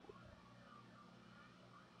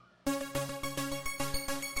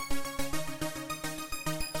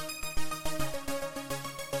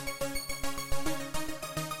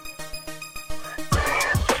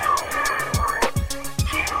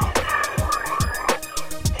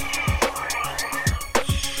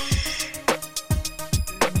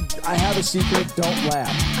have a secret, don't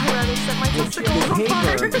laugh. I'd rather set my testicles on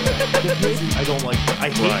fire. I don't like. I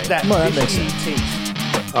hate that. Well, that makes fishy sense. taste.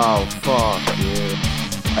 Oh, fuck you.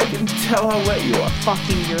 I can tell how wet you are. Fuck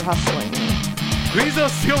you, you're hustling me. Please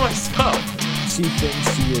don't steal my stuff. See things,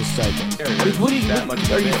 see your psychic.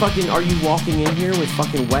 Are you walking in here with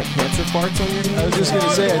fucking wet cancer farts on your hands? I was just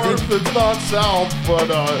gonna say, I think. It's not south,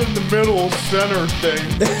 but in the middle center thing.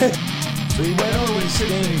 So you went on these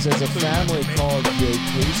things as a family called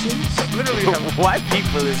vacations? Literally, White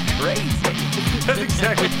people is crazy. that's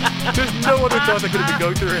exactly. There's no other thought that could have been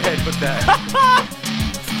going through her head but that.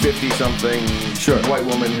 50-something white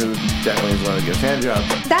woman who definitely is allowed to get a hand job.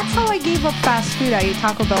 That's how I gave up fast food. I ate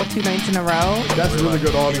Taco Bell 2 nights in a row. That's really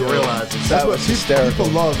good audio. Realizes That's what was hysterical.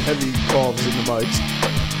 people love heavy calls in the mics.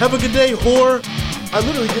 Have a good day, whore. I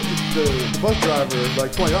literally give the bus driver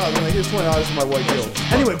like $20. I'm like, here's $20 for my white deal.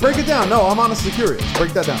 Anyway, break it down. No, I'm honestly curious.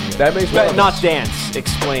 Break that down. That makes But not dance.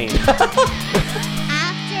 Explain.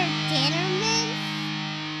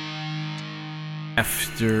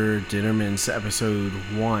 After Dinnerman's episode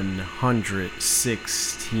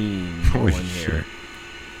 116. Holy Going shit. here.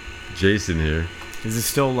 Jason here. Is it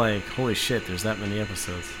still like, holy shit, there's that many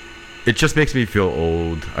episodes? It just makes me feel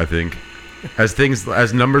old, I think. As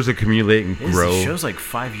numbers accumulate and grow. The show's like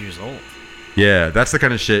 5 years old. Yeah, that's the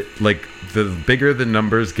kind of shit. Like, the bigger the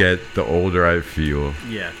numbers get, the older I feel.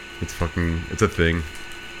 Yeah. It's a thing.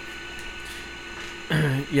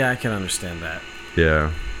 Yeah, I can understand that.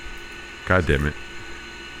 Yeah. God damn it.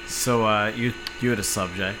 So, you had a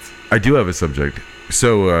subject. I do have a subject.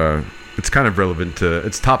 So, it's kind of relevant to,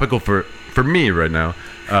 it's topical for me right now.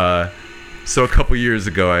 So a couple years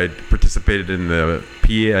ago, I participated in the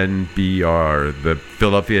PNBR, the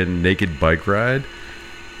Philadelphia Naked Bike Ride,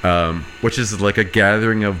 which is like a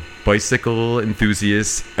gathering of bicycle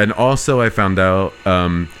enthusiasts. And also I found out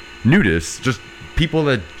nudists, just people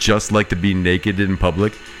that just like to be naked in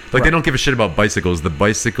public. Like, they don't give a shit about bicycles. The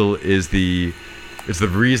bicycle is the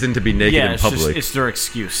reason to be naked in public. It's their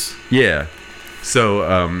excuse. Yeah. So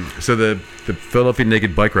the Philadelphia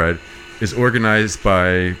Naked Bike Ride is organized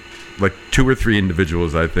by like 2 or 3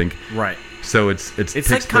 individuals, I think. Right. So it's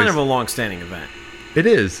like kind of a long-standing event. It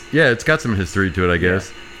is. Yeah, it's got some history to it, I guess.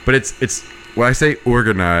 Yeah. But it's when I say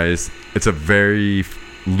organized, it's a very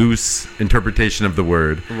loose interpretation of the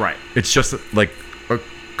word. Right. It's just like a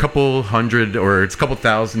couple hundred or it's a couple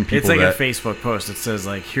thousand people. It's like a Facebook post. It says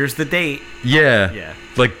like, here's the date. Yeah. Yeah.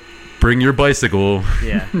 Like, bring your bicycle.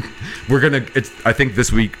 Yeah. I think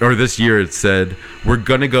this week or this year it said, we're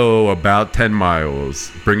gonna go about 10 miles.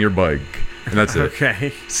 Bring your bike. And that's it.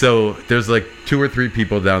 Okay. So there's like 2 or 3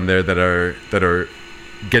 people down there that are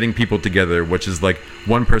getting people together, which is like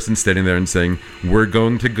one person standing there and saying, we're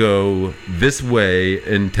going to go this way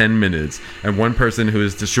in 10 minutes. And one person who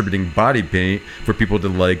is distributing body paint for people to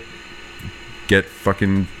like get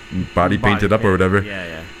fucking body painted up or whatever. Yeah,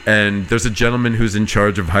 yeah. And there's a gentleman who's in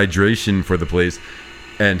charge of hydration for the place,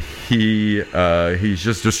 and he's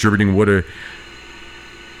just distributing water.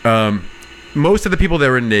 Most of the people that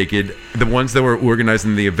were naked, the ones that were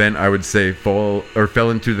organizing the event, I would say fell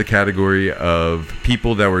into the category of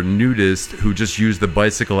people that were nudists who just used the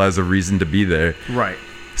bicycle as a reason to be there. Right.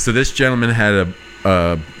 So this gentleman had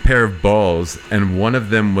a pair of balls, and one of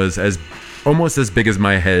them was almost as big as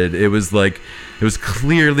my head. It was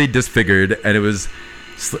clearly disfigured, and it was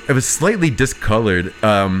slightly discolored.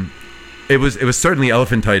 It was certainly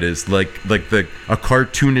elephantitis, like a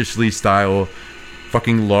cartoonishly style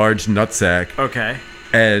fucking large nutsack. Okay.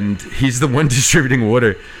 And he's the one distributing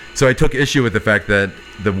water. So I took issue with the fact that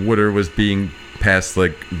the water was being passed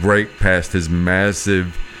like right past his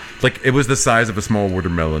massive, like it was the size of a small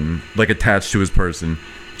watermelon, like attached to his person.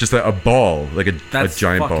 Just a ball, like a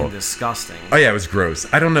giant ball. That's disgusting. Oh yeah, it was gross.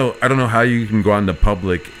 I don't know how you can go out in the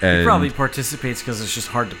public and... He probably participates because it's just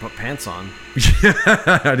hard to put pants on.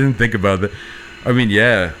 I didn't think about that. I mean,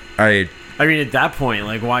 yeah, I mean, at that point,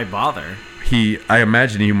 like, why bother? I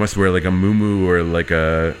imagine he must wear like a muumuu or like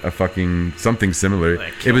a fucking something similar.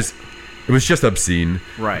 Like it was just obscene.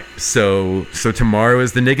 Right. So tomorrow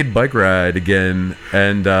is the Naked Bike Ride again,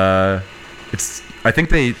 and it's. I think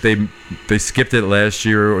they skipped it last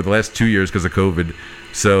year or the last 2 years because of COVID.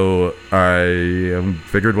 So I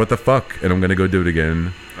figured, what the fuck, and I'm gonna go do it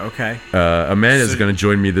again. Okay. Amanda's gonna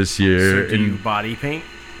join me this year. So do you body paint?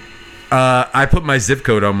 I put my zip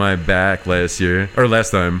code on my back last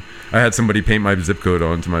time. I had somebody paint my zip code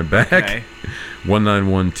onto my back. Okay.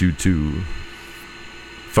 19122.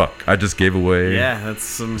 Fuck, I just gave away. Yeah, that's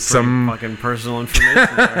some fucking personal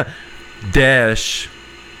information there. Dash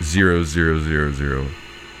 0000.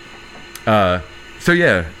 So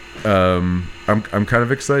yeah, I'm kind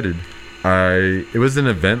of excited. it was an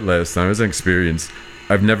event last time. It was an experience.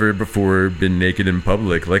 I've never before been naked in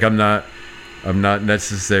public. Like I'm not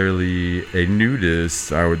necessarily a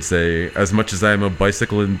nudist, I would say, as much as I am a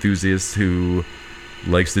bicycle enthusiast who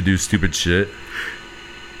likes to do stupid shit.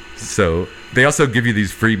 So they also give you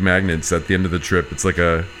these free magnets at the end of the trip. It's like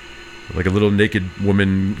a little naked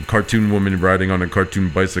woman, cartoon woman riding on a cartoon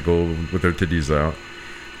bicycle with her titties out.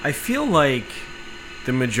 I feel like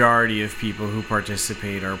the majority of people who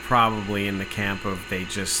participate are probably in the camp of they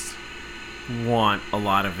just want a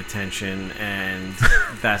lot of attention, and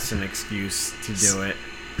that's an excuse to do it.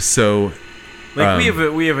 So, like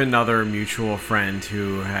we have another mutual friend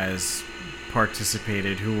who has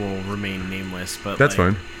participated, who will remain nameless, but that's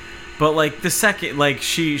fine. But like the second, like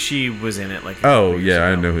she was in it. Like oh yeah,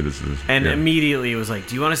 I know who this is. And yeah. immediately it was like,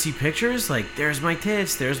 "Do you want to see pictures? Like, there's my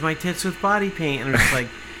tits with body paint." And it's like,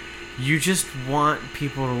 you just want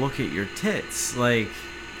people to look at your tits, like.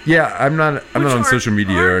 Yeah, I'm not on social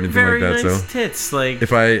media or anything like that. Nice so tits, like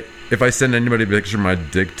if I send anybody a picture of my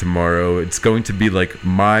dick tomorrow, it's going to be like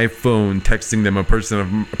my phone texting them a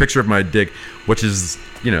picture of my dick, which is,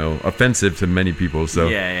 you know, offensive to many people. So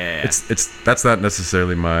yeah. It's that's not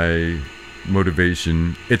necessarily my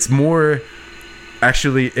motivation. It's more,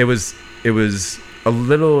 actually, it was a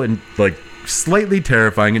little and like slightly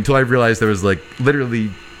terrifying until I realized there was like literally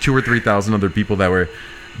 2,000 or 3,000 other people that were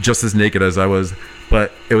just as naked as I was.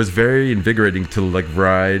 But it was very invigorating to like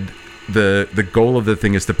ride. The goal of the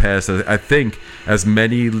thing is to pass, I think, as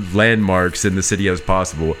many landmarks in the city as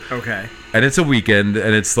possible. Okay. And it's a weekend,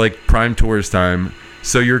 and it's like prime tourist time,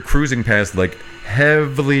 so you're cruising past like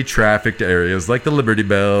heavily trafficked areas, like the Liberty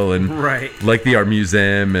Bell and like the Art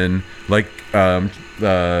Museum and like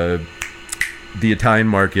the Italian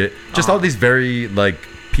Market, just all these very like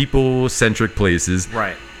people-centric places.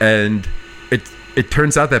 Right. And it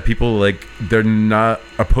turns out that people, like, they're not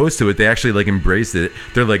opposed to it. They actually, like, embrace it.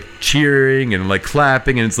 They're, like, cheering and, like,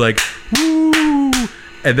 clapping, and it's like, woo!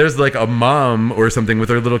 And there's, like, a mom or something with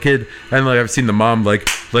her little kid, and, like, I've seen the mom, like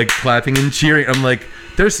clapping and cheering. I'm like,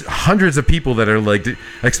 there's hundreds of people that are, like,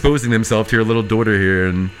 exposing themselves to your little daughter here,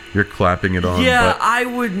 and you're clapping it on. Yeah, but I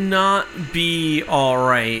would not be all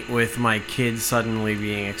right with my kids suddenly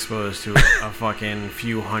being exposed to a fucking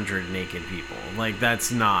few hundred naked people. Like,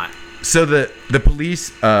 that's not... So the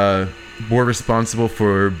police were responsible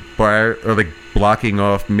for blocking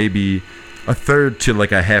off maybe a third to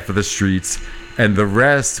like a half of the streets, and the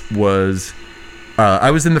rest was I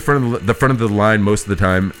was in the front of the line most of the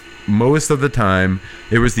time. Most of the time,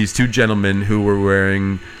 it was these two gentlemen who were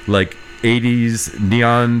wearing like 80s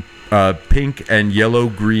neon pink and yellow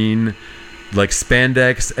green like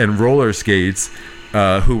spandex and roller skates,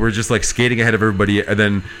 who were just like skating ahead of everybody and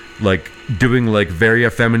then like doing like very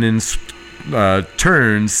effeminate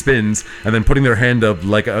turns, spins, and then putting their hand up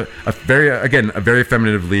like a very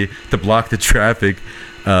effeminatively to block the traffic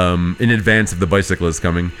in advance of the bicyclist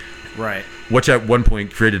coming. Right. Which at one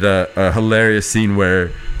point created a hilarious scene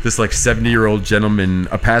where this like 70-year-old gentleman,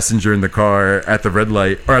 a passenger in the car at the red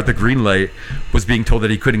light or at the green light, was being told that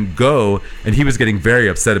he couldn't go, and he was getting very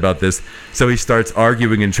upset about this. So he starts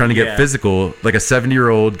arguing and trying to get physical. Like a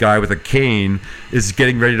 70-year-old guy with a cane is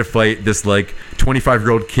getting ready to fight this like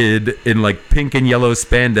 25-year-old kid in like pink and yellow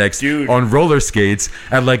spandex on roller skates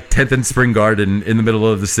at like 10th and Spring Garden in the middle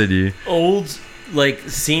of the city. Old. Like,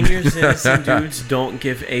 senior citizen dudes don't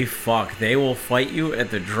give a fuck. They will fight you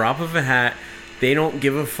at the drop of a hat. They don't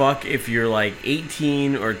give a fuck if you're like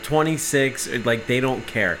 18 or 26. Or, like, they don't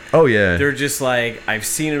care. Oh, yeah. They're just like, I've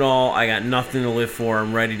seen it all. I got nothing to live for.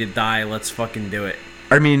 I'm ready to die. Let's fucking do it.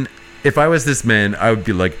 I mean, if I was this man, I would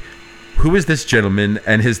be like, who is this gentleman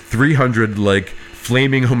and his 300, like,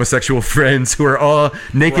 flaming homosexual friends who are all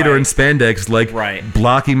naked or in spandex, like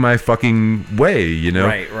blocking my fucking way, you know?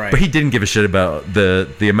 Right. But he didn't give a shit about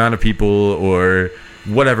the amount of people or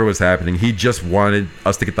whatever was happening. He just wanted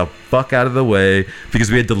us to get the fuck out of the way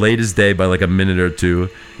because we had delayed his day by like a minute or two.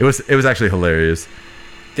 It was actually hilarious.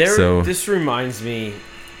 This reminds me.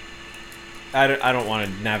 I don't want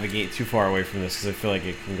to navigate too far away from this because I feel like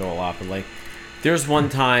it can go a lot. But like, there's one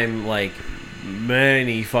time like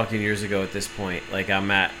many fucking years ago at this point, like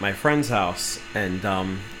I'm at my friend's house and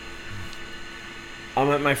I'm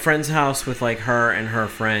at my friend's house with like her and her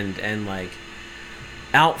friend, and like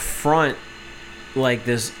out front, like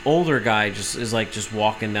this older guy just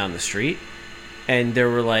walking down the street, and there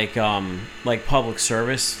were like public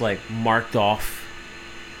service like marked off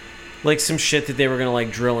like some shit that they were gonna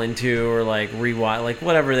like drill into or like rewire, like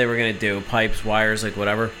whatever they were gonna do, pipes, wires, like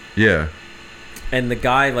whatever. Yeah. And the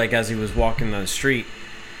guy, like, as he was walking down the street,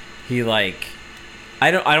 he, like, I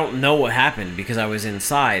don't know what happened because I was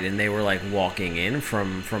inside and they were like walking in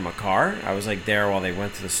from a car. I was like there while they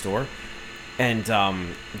went to the store, and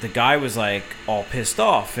the guy was like all pissed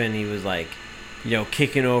off and he was like,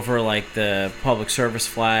 kicking over like the public service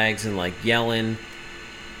flags and like yelling.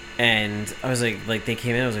 And I was like they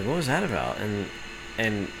came in. I was like, what was that about?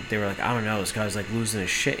 And they were like, I don't know. This guy was like losing his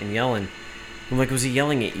shit and yelling. I'm like, was he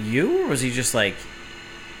yelling at you or was he just like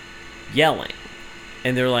yelling?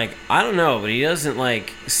 And they're like, I don't know, but he doesn't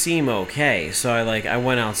like seem okay. So I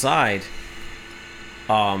went outside,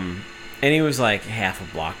 and he was like half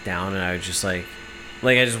a block down, and I was just like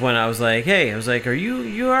I just went. I was like, hey, I was like, are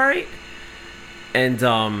you all right? And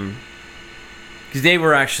because they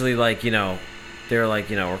were actually like, they were like,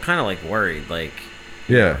 we're kind of like worried, like,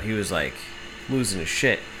 Yeah. he was like losing his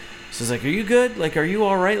shit. So I was like, are you good? Like, are you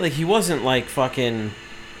all right? Like, he wasn't like fucking.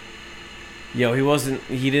 He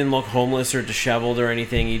didn't look homeless or disheveled or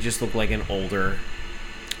anything. He just looked like an older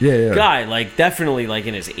guy, like definitely like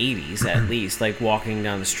in his 80s at least, like walking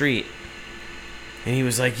down the street. And he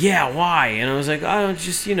was like, yeah, why? And I was like, I don't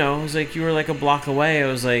just, I was like, you were like a block away. I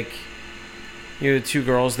was like, the two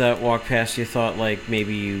girls that walked past you thought like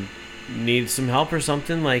maybe you needed some help or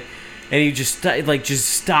something. Like, and he just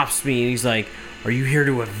stops me and he's like, are you here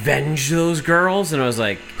to avenge those girls? And I was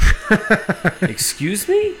like, excuse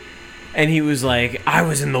me? And he was like, I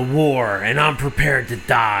was in the war, and I'm prepared to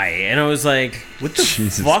die. And I was like, what the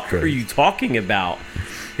fuck Christ. are you talking about?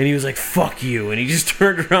 And he was like, fuck you. And he just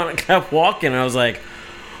turned around and kept walking. And I was like,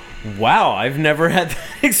 wow, I've never had that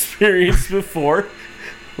experience before.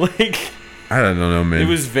 Like, I don't know, man. it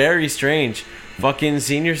was very strange. Fucking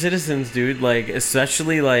senior citizens, dude. Like,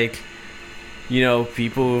 especially, like,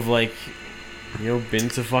 people who've, like, been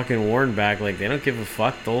to fucking war and back, like, they don't give a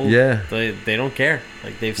fuck. They don't care.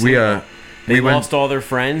 Like, they've seen they lost all their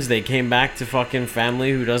friends. They came back to fucking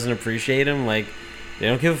family who doesn't appreciate them. Like, they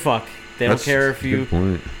don't give a fuck. They don't care if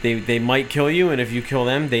you. They might kill you, and if you kill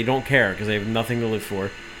them, they don't care because they have nothing to live for.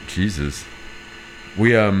 Jesus.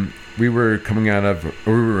 We were coming out of,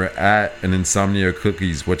 or we were at an Insomnia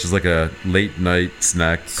Cookies, which is like a late night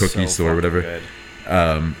snack cookie store or whatever. Good.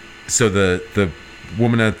 So the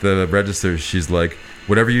woman at the register, she's like,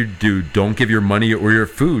 whatever you do, don't give your money or your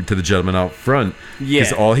food to the gentleman out front.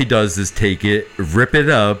 Because all he does is take it, rip it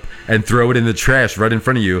up, and throw it in the trash right in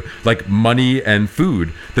front of you. Like money and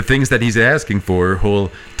food. The things that he's asking for,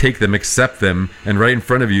 he'll take them, accept them, and right in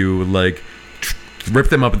front of you, like, rip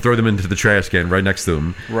them up and throw them into the trash can right next to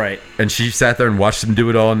him. Right. And she sat there and watched him do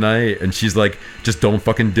it all night, and she's like, just don't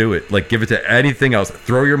fucking do it. Like, give it to anything else.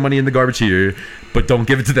 Throw your money in the garbage here, but don't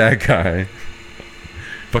give it to that guy.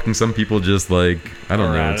 Fucking some people just like, I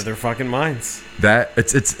don't know. Out of their fucking minds. That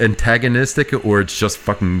it's antagonistic or it's just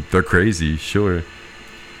fucking they're crazy. Sure, a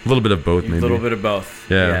little bit of both, maybe. A little bit of both.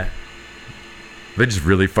 Yeah. They just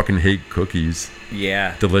really fucking hate cookies.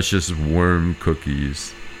 Yeah. Delicious worm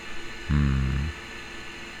cookies.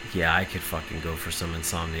 Yeah, I could fucking go for some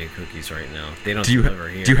Insomnia cookies right now. They don't Do you deliver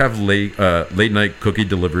here. do you have late night cookie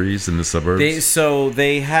deliveries in the suburbs?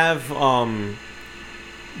 They have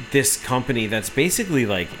this company that's basically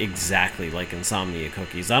like exactly like Insomnia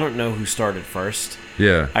Cookies. I don't know who started first.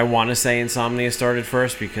 Yeah. I want to say Insomnia started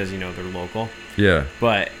first because they're local. Yeah.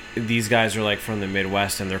 But these guys are like from the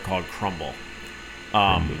Midwest and they're called Crumble.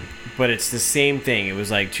 But it's the same thing. It was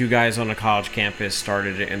like two guys on a college campus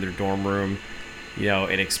started it in their dorm room.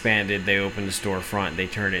 It expanded. They opened a storefront. They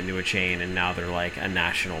turned it into a chain, and now they're like a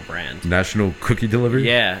national brand. National cookie delivery?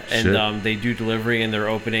 Yeah, Shit. and they do delivery, and they're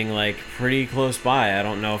opening like pretty close by. I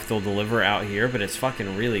don't know if they'll deliver out here, but it's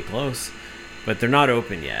fucking really close. But they're not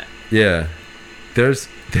open yet. Yeah. There's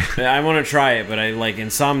I want to try it, but I like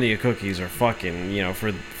Insomnia Cookies are fucking,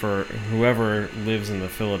 for whoever lives in the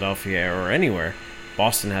Philadelphia or anywhere.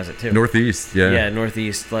 Boston has it too. Northeast, yeah. Yeah,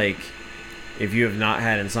 Northeast, like, if you have not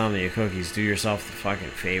had Insomnia Cookies, do yourself the fucking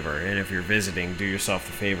favor. And if you're visiting, do yourself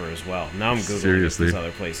the favor as well. Now I'm Googling Seriously. if there's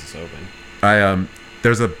other places open.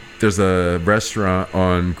 There's a restaurant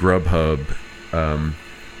on Grubhub.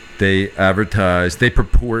 They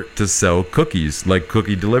purport to sell cookies, like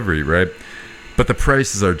cookie delivery, right? But the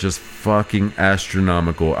prices are just fucking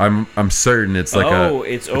astronomical. I'm certain it's like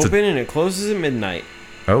it's open and it closes at midnight.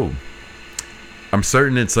 I'm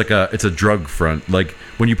certain it's a drug front. Like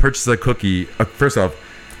when you purchase a cookie, first off,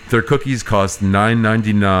 their cookies cost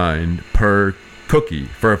 $9.99 per cookie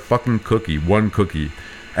for a fucking cookie, one cookie,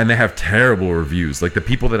 and they have terrible reviews. Like the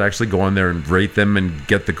people that actually go on there and rate them and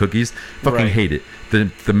get the cookies fucking hate it.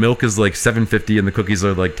 The milk is like $7.50 and the cookies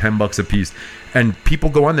are like $10 a piece, and people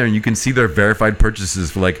go on there and you can see their verified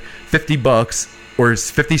purchases for like $50 or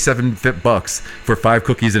 $57 for 5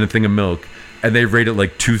 cookies and a thing of milk, and they rate it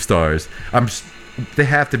like 2 stars. they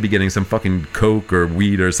have to be getting some fucking coke or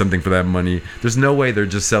weed or something for that money. There's no way they're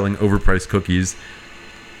just selling overpriced cookies.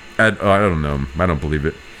 I don't know. I don't believe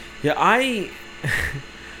it. Yeah, I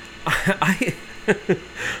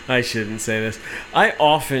I shouldn't say this. I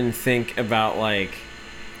often think about like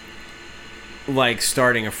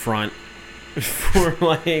starting a front for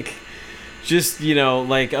like just, you know,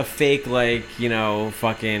 like a fake, like, you know,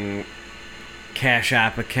 fucking Cash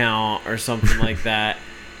App account or something like that,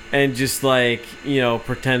 and just like, you know,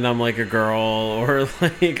 pretend I'm like a girl or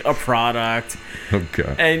like a product. Oh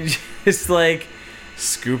god. And just like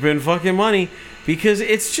scooping fucking money, because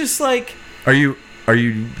it's just like, Are you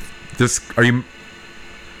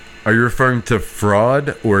referring to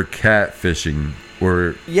fraud or catfishing?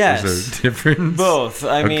 Or yes, is there a difference? Both.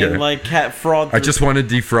 I mean, like cat fraud. I just want to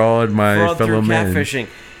defraud my fellow man. Catfishing,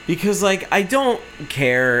 because like I don't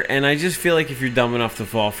care, and I just feel like if you're dumb enough to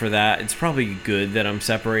fall for that, it's probably good that I'm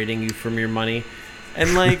separating you from your money,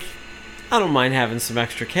 and like I don't mind having some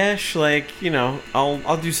extra cash. Like, you know,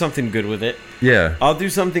 I'll do something good with it. Yeah, I'll do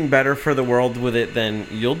something better for the world with it than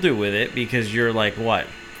you'll do with it, because you're like what,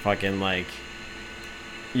 fucking like,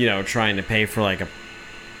 you know, trying to pay for like a,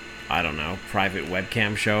 I don't know, private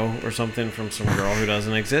webcam show or something from some girl who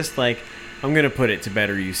doesn't exist. Like, I'm going to put it to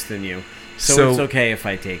better use than you. So it's okay if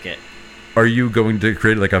I take it. Are you going to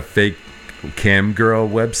create like a fake cam girl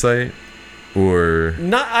website? Or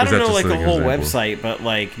not? I don't know, like a whole example? website, but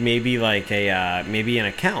like maybe like a maybe an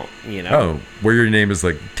account, you know? Oh, where your name is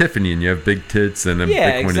like Tiffany and you have big tits and a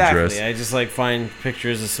Bitcoin exactly. address. I just like find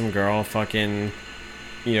pictures of some girl, fucking,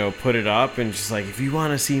 you know, put it up, and just like, if you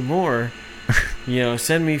want to see more, you know,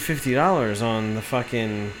 send me $50 on the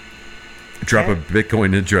fucking... Drop a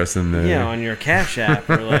Bitcoin address in there. Yeah, on your Cash App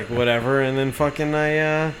or like whatever, and then fucking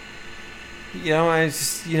I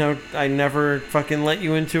just, you know, I never fucking let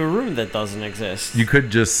you into a room that doesn't exist. You could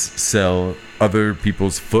just sell other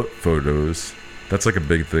people's foot photos. That's like a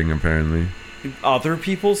big thing, apparently. Other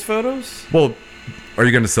people's photos? Well, are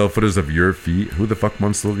you going to sell photos of your feet? Who the fuck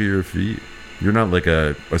wants to look at your feet? You're not like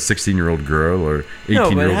a 16-year-old girl or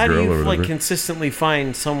 18-year-old girl or whatever. No, but how do you like consistently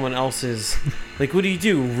find someone else's... Like, what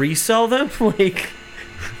do? Resell them? Like,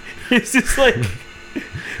 it's just like...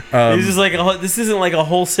 it's just like this isn't like a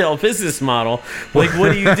wholesale business model. Like,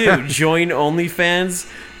 what do? Join OnlyFans,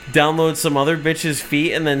 download some other bitch's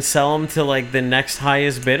feet, and then sell them to like the next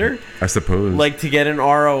highest bidder? I suppose. Like, to get an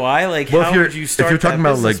ROI? Like, well, how would you start that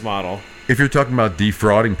business model? If you're talking about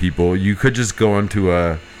defrauding people, you could just go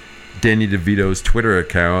onto Danny DeVito's Twitter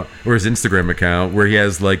account or his Instagram account where he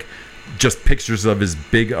has like just pictures of his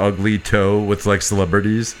big ugly toe with like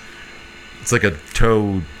celebrities. It's like a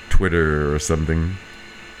toe Twitter or something.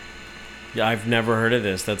 Yeah, I've never heard of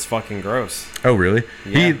this. That's fucking gross. Oh, really?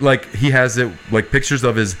 Yeah. He has it like pictures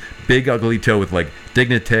of his big ugly toe with like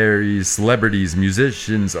dignitaries, celebrities,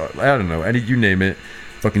 musicians, I don't know, you name it.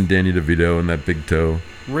 Fucking Danny DeVito and that big toe.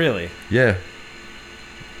 Really? Yeah.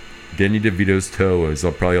 Danny DeVito's toe is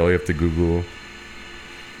probably all you have to Google.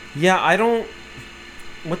 Yeah, I don't...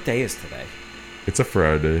 What day is today? It's a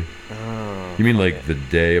Friday. Oh. You mean like the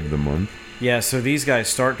day of the month? Yeah, so these guys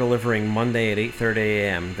start delivering Monday at 8:30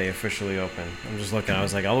 a.m. They officially open. I'm just looking. I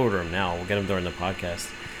was like, I'll order them now. We'll get them during the podcast.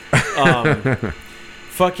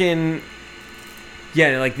 Fucking...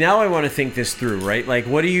 Yeah, like, now I want to think this through, right? Like,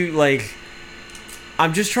 what do you, like...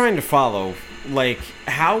 I'm just trying to follow. Like,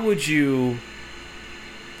 how would you...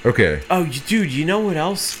 Okay. Oh, dude, you know what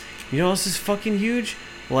else? You know what else is fucking huge?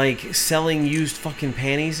 Like, selling used fucking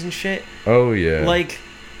panties and shit. Oh, yeah. Like,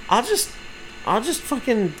 I'll just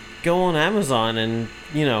fucking go on Amazon and,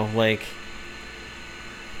 you know, like...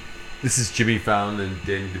 This is Jimmy Fallon and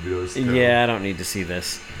Danny DeVito's toe. Yeah, I don't need to see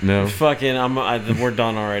this. No. Fucking, we're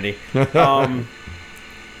done already. But,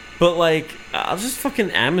 like, I'll just fucking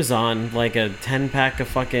Amazon, like, a 10-pack of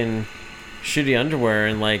fucking... shitty underwear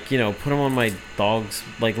and, like, you know, put them on my dog's,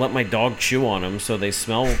 like, let my dog chew on them so they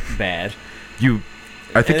smell bad.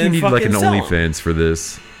 I think you need like an fucking OnlyFans for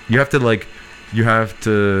this. I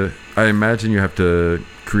imagine you have to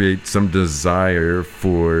create some desire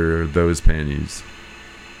for those panties.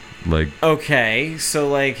 Like, okay, so,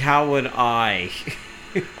 like, how would I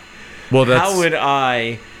well, how would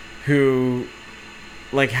I do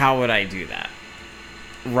that?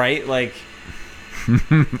 Right? Like,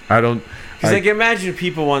 I don't... Because, like, imagine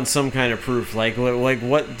people want some kind of proof. Like,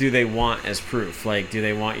 what do they want as proof? Like, do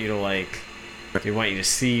they want you to, like... Do they want you to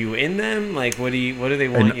see you in them? Like, what do they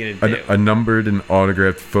want you to do? A numbered and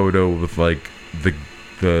autographed photo with, like,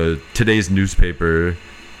 the today's newspaper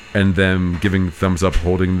and them giving thumbs up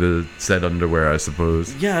holding the said underwear, I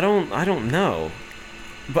suppose. Yeah, I don't know.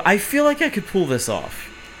 But I feel like I could pull this off.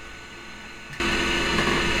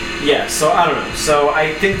 Yeah, so I don't know. So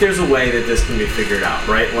I think there's a way that this can be figured out,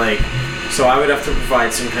 right? Like, so I would have to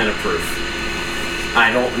provide some kind of proof.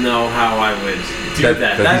 I don't know how I would do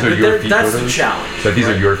that. These are your feet that's photos? the challenge. That these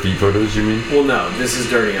right? are your feet photos, you mean? Well, no, this is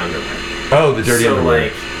dirty underwear. Oh, the dirty underwear.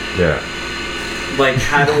 Like, yeah. Like,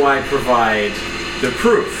 how do I provide the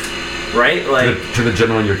proof? Right? Like, To the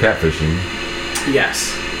gentleman you're catfishing.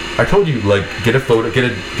 yes. I told you, like, get a photo, get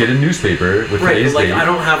a newspaper with Right, today's but like date. I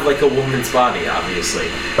don't have like a woman's body, obviously.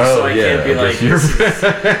 Oh, so I yeah, can't be I like guess this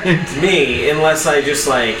is me unless I just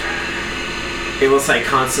like unless I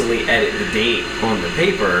constantly edit the date on the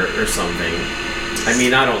paper or something. I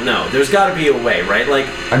mean, I don't know. There's got to be a way, right? Like,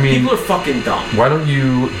 I mean, people are fucking dumb. Why don't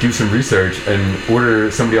you do some research and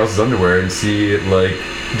order somebody else's underwear and see, like,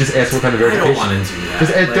 just ask what kind of verification.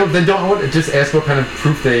 I don't want to do that. Just ask what kind of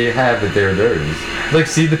proof they have that they're theirs. Like,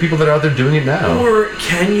 see the people that are out there doing it now. Or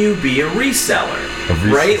can you be a reseller?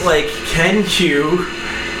 Right? Like, can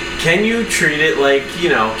you treat it like, you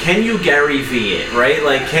know, can you Gary V it, right?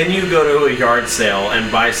 Like, can you go to a yard sale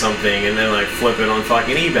and buy something and then, like, flip it on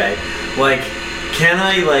fucking eBay? Like, can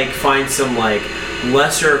I, like, find some, like,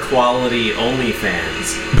 lesser quality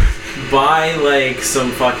OnlyFans, buy, like,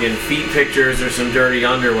 some fucking feet pictures or some dirty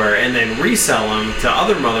underwear, and then resell them to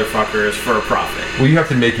other motherfuckers for a profit? Well, you have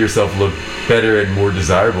to make yourself look better and more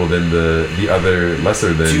desirable than the other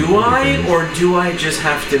lesser than. Do I, OnlyFans. or do I just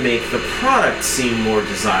have to make the product seem more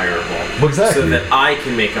desirable? Well, exactly. So that I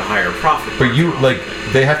can make a higher profit. But you, like,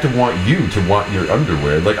 they have to want you to want your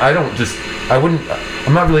underwear. Like,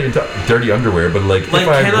 I'm not really into dirty underwear, but, like Like, if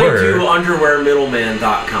I can were. I do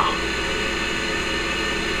underwearmiddleman.com?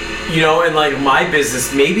 You know, and, like,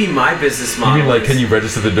 maybe my business model You mean, like, is- can you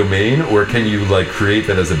register the domain, or can you, like, create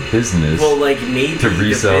that as a business? Well, like, maybe to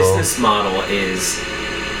resell. the business model is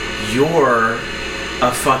you're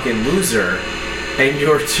a fucking loser and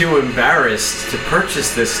you're too embarrassed to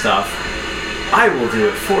purchase this stuff. I will do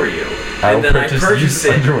it for you. I'll And then I purchase purchase used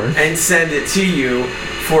it underwear. and send it to you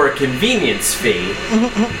for a convenience fee.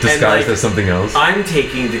 disguised like, as something else. I'm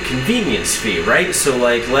taking the convenience fee, right? So,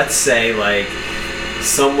 like, let's say, like,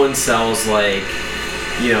 someone sells, like,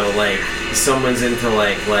 you know, like, someone's into,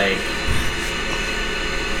 like,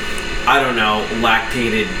 I don't know,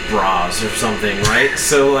 lactated bras or something, right?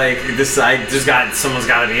 So, like, someone's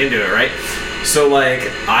got to be into it, right? So, like,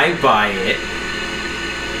 I buy it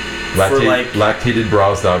for, like,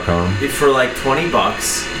 Lactatedbras.com. for like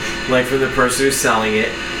 $20, like, for the person who's selling it,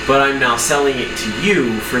 but I'm now selling it to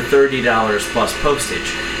you for $30 plus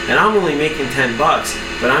postage, and I'm only making $10,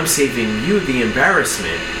 but I'm saving you the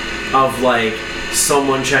embarrassment of, like,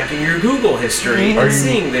 someone checking your Google history and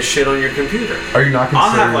seeing this shit on your computer. Are you not concerned?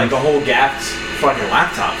 I'll have, like, a whole gapped fucking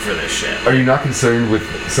laptop for this shit. Are you not concerned with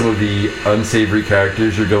some of the unsavory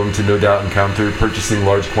characters you're going to no doubt encounter purchasing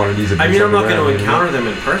large quantities of I these mean, I'm not underwear going on to the encounter them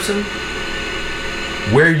in person.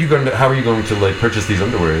 Where are you going to? How are you going to, like, purchase these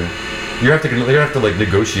underwear? You have to like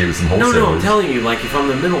negotiate with some wholesalers. No, I'm telling you, like, if I'm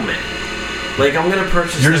the middleman, like, I'm gonna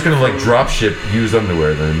purchase. You're just them gonna, like, from- drop ship used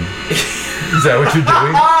underwear then. Is that what you're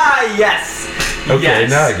doing? Ah, yes. Okay, Yes.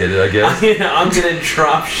 now I get it. I guess I'm gonna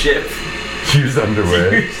drop ship. used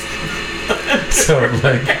underwear. So,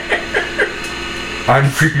 like, I'm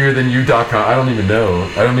creepier than you.com. I don't even know.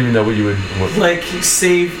 I don't even know what you would. Like,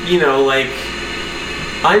 save, you know, like,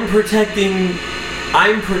 I'm protecting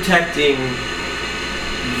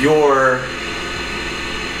your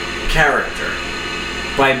character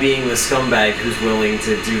by being the scumbag who's willing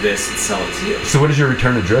to do this and sell it to you. So, what does your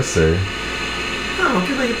return address say? Oh, I'll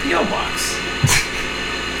get, like, a P.O. box.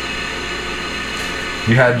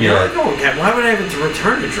 You had me You know, at. why would I have a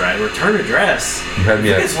return address? Return address? You had me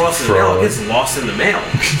If it at gets lost in the mail, fraud. it gets lost in the mail.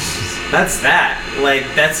 That's that. Like,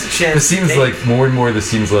 that's a chance. This seems to take. like more and more. This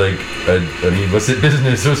seems like an illicit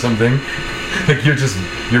business or something. Like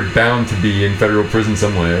you're bound to be in federal prison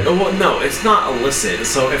somewhere. Well, no, it's not illicit.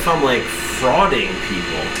 So if I'm, like, frauding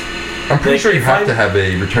people, I'm pretty like, sure you if have I'm- to have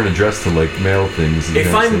a return address to, like, mail things. In the if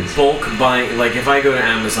United I'm States. bulk buying, like, if I go to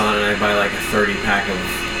Amazon and I buy, like, a 30-pack of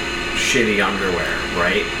shitty underwear,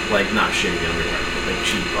 right? Like, not shitty underwear, but, like,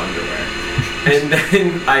 cheap underwear. And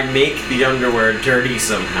then I make the underwear dirty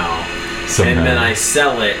somehow. And then I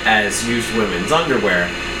sell it as used women's underwear.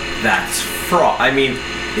 That's fraud. I mean,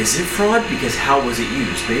 is it fraud? Because how was it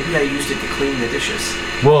used? Maybe I used it to clean the dishes.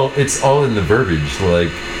 Well, it's all in the verbiage. Like,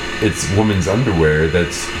 it's women's underwear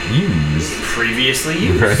that's used, Previously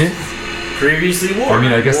used. right? Previously worn. I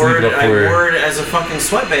mean, I guess wore leave it up I for- wore it as a fucking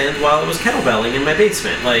sweatband while it was kettlebelling in my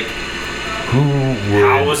basement. Like, Who would?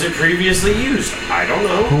 how was it previously used? I don't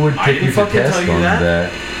know. Who would I take didn't you to fucking tell task you on that.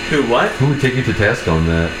 that? Who what? Who would take you to task on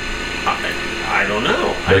that? I don't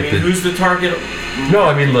know. I Like mean, the- who's the target? No,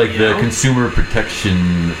 I mean like You the know? consumer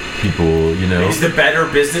protection people. You know, Is the Better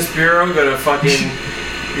Business Bureau gonna fucking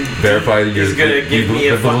verify that you're. Is gonna give me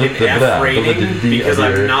a fucking F rating because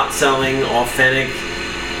I'm not selling authentic,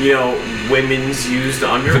 women's used the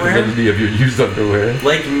underwear? validity of your used underwear.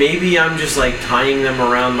 Like maybe I'm just like tying them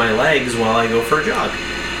around my legs while I go for a jog.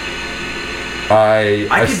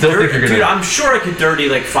 I could still think you're gonna. Dude, I'm sure I could dirty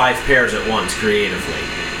like 5 pairs at once creatively.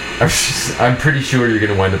 I'm pretty sure you're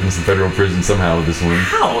gonna wind up in some federal prison somehow with this one.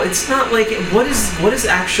 How? It's not like what is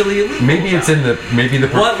actually illegal? Maybe it's in the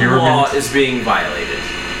what procurement. law is being violated?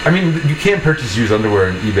 I mean, you can't purchase used underwear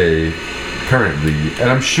on eBay currently, and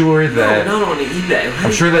I'm sure that. No, not on eBay.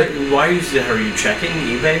 I'm sure that. Why are you checking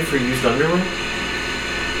eBay for used underwear?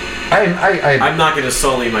 I'm not going to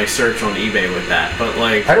sully my search on eBay with that, but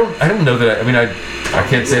like I don't know that. I mean, I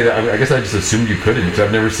can't say that. I guess I just assumed you couldn't because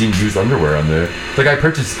I've never seen used underwear on there. Like I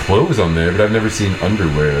purchased clothes on there, but I've never seen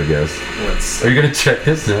underwear. I guess. Are you gonna check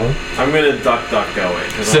this now? I'm gonna DuckDuckGo it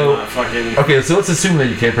because I'm not fucking. Okay, so let's assume that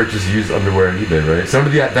you can't purchase used underwear on eBay, right? So under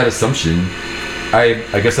that assumption, I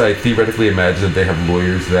guess I theoretically imagine that they have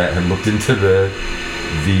lawyers that have looked into the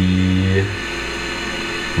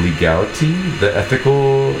legality, the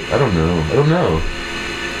ethical. I don't know.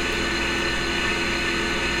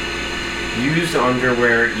 Used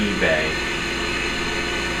underwear eBay.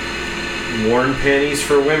 Worn panties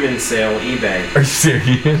for women sale eBay. Are you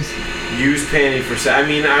serious? Used panty for sale. I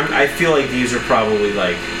mean, I feel like these are probably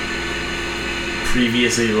like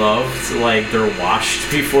previously loved, like they're washed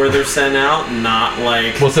before they're sent out, not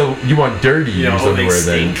like. Well, so you want dirty used they underwear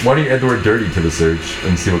then? stink. Why don't you add the word dirty to the search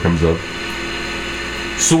and see what comes up?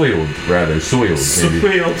 Soiled, rather. Soiled,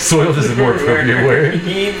 maybe. Soiled is a more appropriate word.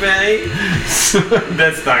 eBay.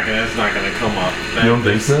 That's not gonna come up. You don't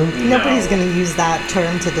think so? Nobody's going to use that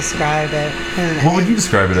term to describe it. What would you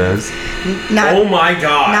describe it as? Not, oh my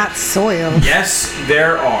god. Not soiled. Yes,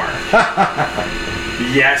 there are.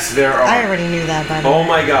 Yes, there are. I already knew that, by the way. Oh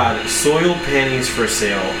my god. Soiled panties for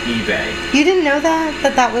sale, eBay. You didn't know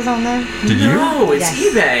that was on there? Did you? No, it's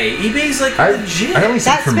Yes. eBay. eBay's like legit. I only see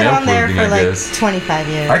it That's for been male on there clothing, for I like guess. 25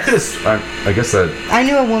 years. I could have. I guess that. I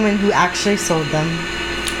knew a woman who actually sold them.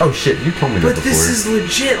 Oh shit! You told me that But before. this is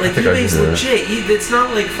legit. Like think I eBay's knew that. legit. It's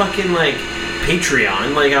not like fucking like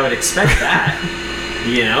Patreon. Like I would expect that.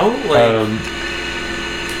 You know? Like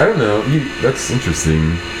I don't know. That's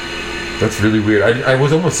interesting. That's really weird. I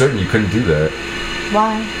was almost certain you couldn't do that.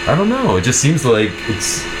 Why? I don't know. It just seems like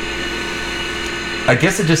it's. I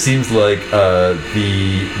guess it just seems like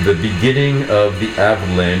the beginning of the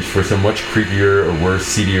avalanche for some much creepier or worse,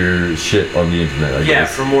 seedier shit on the internet. I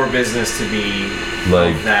guess. for more business to be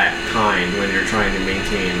Like- of that kind when you're trying to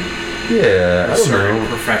maintain Yeah, I a don't certain know.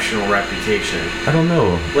 professional reputation. I don't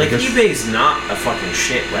know. Like I guess- eBay's not a fucking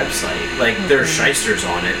shit website. Like there's shysters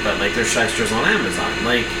on it, but like there's shysters on Amazon.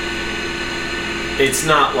 Like it's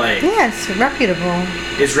not like Yeah, it's reputable.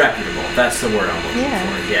 it's reputable. That's the word I'm looking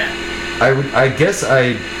Yeah. for. Yeah. I guess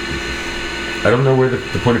I don't know where the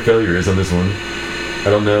point of failure is on this one.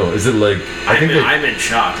 I don't know. Is it like I'm in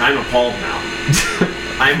shock. I'm appalled now.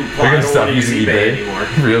 I'm appalled. Are you I gonna don't stop want to use using eBay eBay? anymore.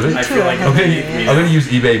 Really? I feel like I'm I'm gonna use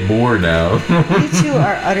eBay more now. You two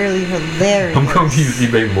are utterly hilarious. I'm going to use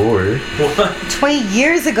eBay more. What? 20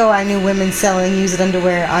 years ago, I knew women selling used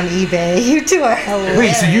underwear on eBay. You two are hilarious.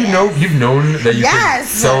 Wait, so you've known that you can Yes.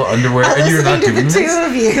 sell underwear I'm and you're not listening doing to the this? two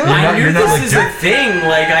of you. I knew you're not, this like, is a thing.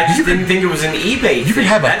 Like I just didn't think it was an eBay. You could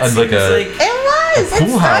have That like seems a- It was. A pool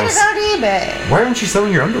It started house. on eBay. Why aren't you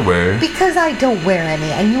selling your underwear? Because I don't wear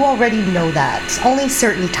any, and you already know that. Only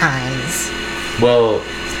certain times. Well,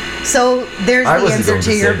 So there's I the wasn't answer going to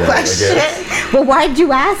to your say that, I question. guess. Well, why'd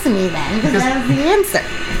you ask me then? Because that was the answer.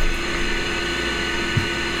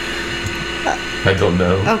 I don't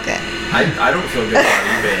know. Okay. I don't feel good about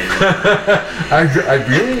eBay anymore. I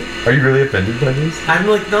really? Are you really offended by this? I'm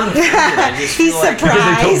like not offended. I just He's feel like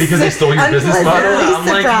surprised. because they stole your business model?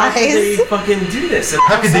 Unpleasantly I'm like, how could they surprised. fucking do this? And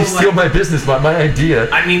How could they also, steal like, my business, my idea?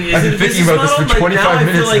 I mean, is I've it been a thinking business about this for model? 25 like, now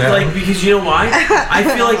minutes I feel like, now. because you know why? I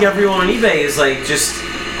feel like everyone on eBay is like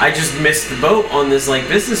I just missed the boat on this like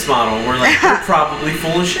business model where like they're probably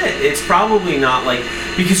full of shit. It's probably not like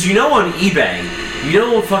because on eBay,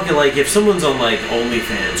 fucking like if someone's on like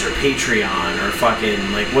OnlyFans or Patreon or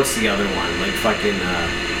fucking like what's the other one like fucking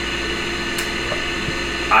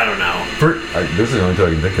I don't know. This is the only thing I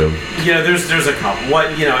can think of. There's a couple.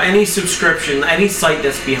 Any subscription, any site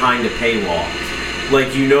that's behind a paywall,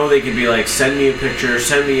 like they could be like, send me a picture,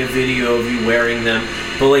 send me a video of you wearing them,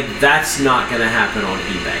 but like that's not gonna happen on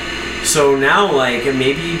eBay. So now like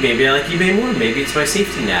maybe I like eBay more. Maybe it's my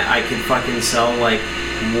safety net. I could fucking sell like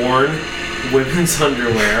worn women's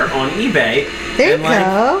underwear on eBay. There and you like,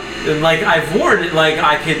 go. And like I've worn it, like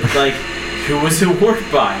I could like, who was it worn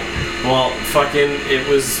by? Well, fucking, it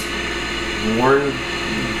was worn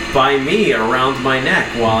by me around my neck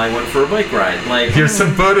while I went for a bike ride. Like, Here's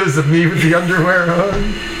some photos of me with the underwear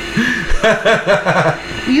on.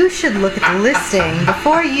 You should look at the listing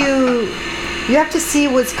before you have to see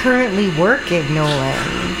what's currently working, Nolan.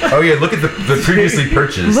 Oh yeah, look at the previously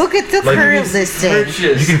purchased. Look at the Like, current listing.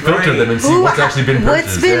 You can filter them and see what's actually been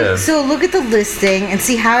purchased. Yeah. So look at the listing and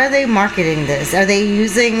see how are they marketing this? Are they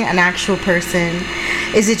using an actual person?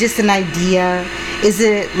 Is it just an idea? Is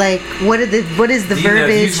it like what is the verbiage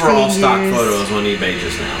these were all being stock used? photos on eBay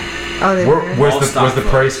just now. Oh, they were. Was the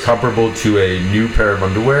price comparable to a new pair of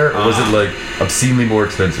underwear, or was it like obscenely more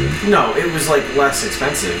expensive? No, it was like less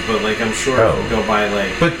expensive, but like I'm sure if you go buy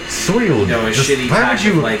like but soiled. a shitty why pack would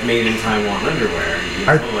you of like made in Taiwan underwear. You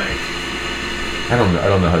know, like I don't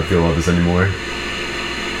know how to feel about this anymore.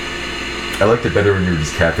 I liked it better when you were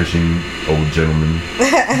just catfishing old gentlemen.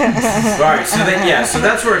 Alright, so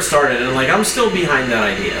that's where it started, and like I'm still behind that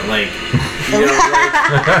idea. Like, you know, like,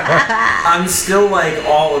 I'm still like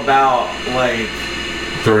all about like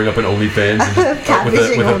throwing up an OnlyFans and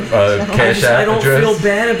just, with a Cash App I don't address. feel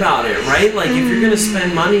bad about it, right? Like if you're gonna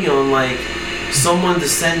spend money on like someone to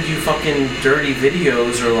send you fucking dirty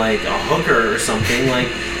videos or like a hooker or something, like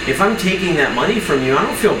if I'm taking that money from you, I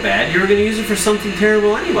don't feel bad. You're gonna use it for something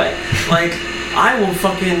terrible anyway. Like I will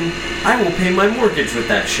pay my mortgage with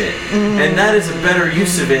that shit. And that is a better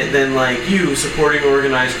use of it than like you supporting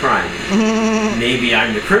organized crime. Maybe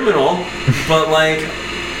I'm the criminal, but like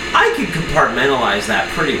I could compartmentalize that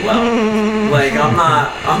pretty well. Like I'm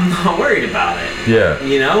not worried about it. Yeah.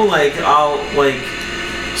 You know, like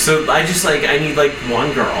so I just like I need like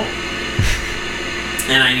one girl.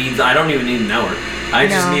 And I don't even need to know her. I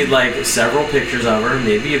just need like several pictures of her,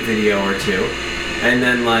 maybe a video or two. And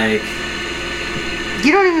then like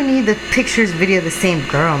You don't even need the pictures, video of the same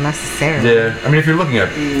girl necessarily. Yeah, I mean, if you're looking at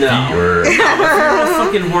feet or if you're a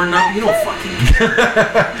fucking horn up, you don't fucking care.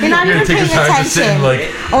 You're not even paying attention.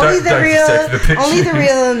 Only the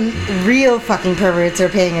real fucking perverts are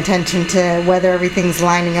paying attention to whether everything's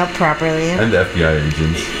lining up properly. and the FBI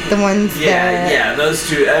agents. The ones that Yeah, those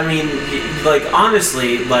two. I mean, like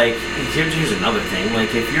honestly, like here's another thing.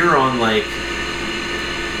 Like if you're on like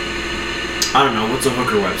I don't know what's a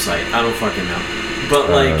hooker website. I don't fucking know. But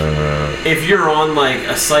like, if you're on like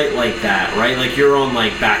a site like that, right? Like you're on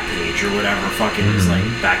like Backpage or whatever fucking is like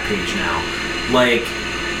Backpage now. Like,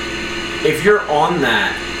 if you're on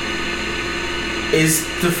that, is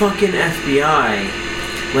the fucking FBI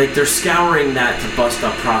like they're scouring that to bust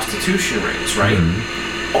up prostitution rings, right?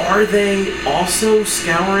 Are they also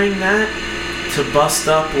scouring that to bust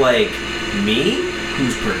up like me,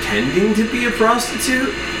 who's pretending to be a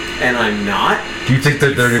prostitute? And I'm not. Do you think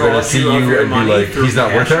that they're going to see you and be like, he's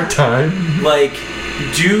not worth our time? Like,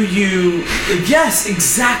 do you... Yes,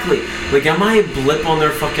 exactly. Like, am I a blip on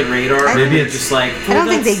their fucking radar? Maybe it's just like... I don't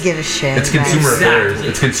think they give a shit. It's consumer affairs.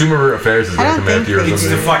 It's consumer affairs is going to come after you or It's the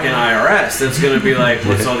something. fucking IRS that's going to be like,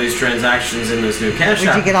 what's all these transactions in this new cash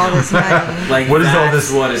app? Where'd you get all this money? Like, What is all that's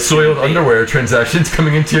this what it's soiled gonna be. underwear transactions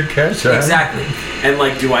coming into your cash app? Exactly. And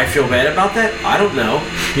like, do I feel bad about that? I don't know.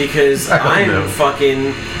 Because I don't know.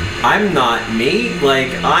 I'm not me.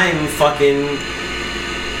 Like,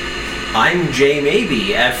 I'm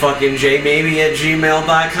jmaybe at fucking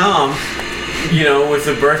jmaybe@gmail.com. You know, with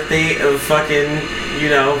a birth date of fucking, you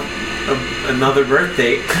know, another birth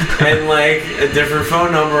date and like a different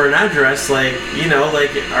phone number and address. Like, you know,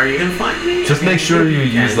 like, are you gonna find me? Just make sure you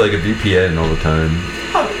use like a VPN all the time.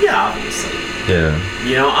 Oh yeah, obviously. Yeah.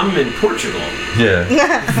 You know, I'm in Portugal. Yeah.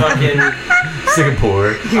 Fucking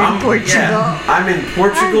Singapore. You're in Portugal. Yeah, I'm in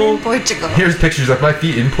Portugal. I'm in Portugal. Here's pictures of my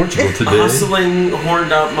feet in Portugal today. Hustling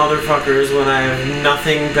horned up motherfuckers when I have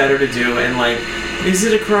nothing better to do. And like, is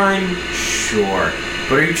it a crime? Sure.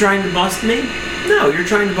 But are you trying to bust me? No, you're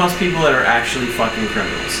trying to bust people that are actually fucking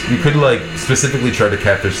criminals. You could like specifically try to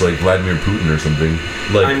catfish like Vladimir Putin or something.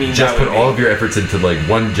 Like, I mean, just that put would all be- of your efforts into like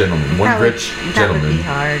one gentleman, one That would- rich That would gentleman. be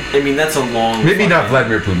hard. I mean, that's a long... Maybe not fucking-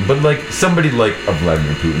 Vladimir Putin, but like somebody like a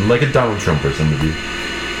Vladimir Putin, like a Donald Trump or somebody.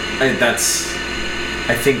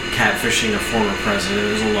 I think catfishing a former president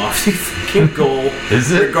is a lofty fucking goal.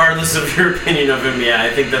 Is it? Regardless of your opinion of him, yeah, I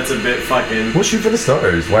think that's a bit fucking... We'll shoot for the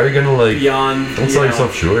stars. Why are you gonna like... Beyond, Don't you sell know.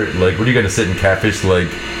 yourself short. Like, what are you gonna sit and catfish like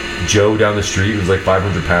Joe down the street who's like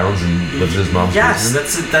 500 pounds and lives in his mom's Yes,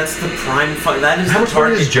 basement? that's the prime... that is How the much money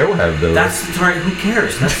target... does Joe have though? That's the target... Who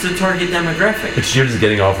cares? That's the target demographic. It's you're just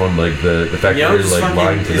getting off on like the fact You that know, you're just like fucking,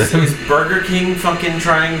 lying to them. is Burger King fucking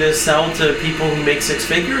trying to sell to people who make six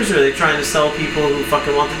figures, or are they trying to sell people who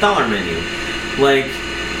fucking want the dollar menu. Like,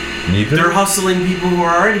 Neither. they're hustling people who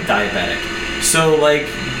are already diabetic. So, like,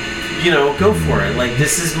 you know, go for it. Like,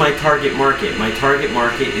 this is my target market. My target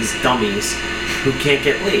market is dummies who can't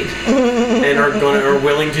get laid and are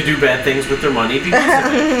willing to do bad things with their money because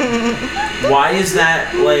of it. Why is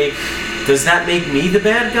that, like, does that make me the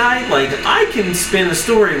bad guy? Like, I can spin a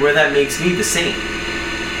story where that makes me the saint.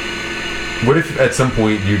 What if at some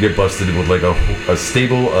point you get busted with like a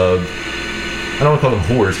stable of, I don't want to call them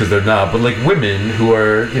whores because they're not, but like women who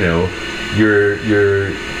are, you know,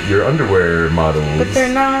 your underwear models. But they're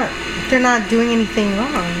not doing anything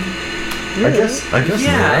wrong. Really? I guess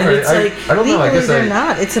Yeah, not. and it's like, I don't know. I guess they're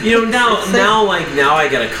not. It's a you know, now I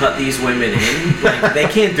gotta cut these women in. Like, they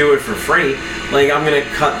can't do it for free. Like, I'm gonna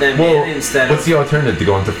cut them in instead what's of. the alternative? To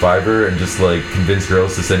go onto Fiverr and just like convince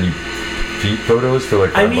girls to send you feet photos for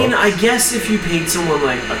like $5? I mean, I guess if you paid someone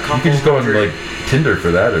like a couple, you can just go on hundred- like Tinder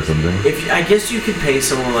for that or something. If I guess you could pay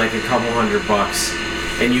someone like a couple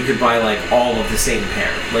 $100, and you could buy like all of the same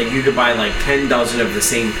pair. Like, you could buy like 10 dozen of the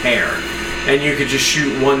same pair, and you could just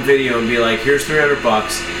shoot one video and be like, here's $300,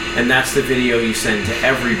 and that's the video you send to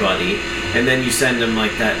everybody, and then you send them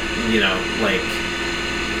like that, you know, like,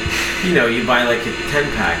 you know, you buy like a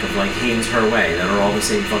 10-pack of like Hanes Her Way that are all the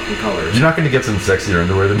same fucking colors. You're not going to get some sexier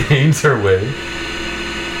underwear than Hanes Her Way.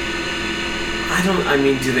 I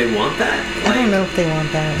mean, do they want that? I don't know if they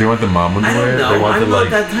want that. They want the mom I underwear. don't know. They want I'm the, not like,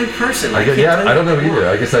 that type of person. I guess, can't tell you I don't know what they either.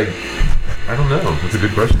 want. I guess I don't know. That's a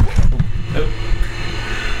good question.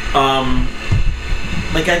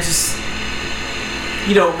 Like, I just,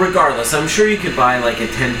 you know, regardless, I'm sure you could buy like a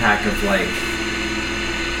 10-pack of like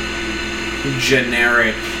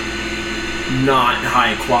generic, not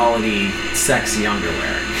high quality, sexy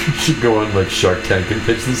underwear. You should go on like Shark Tank and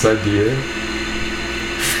pitch this idea.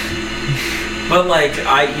 But like,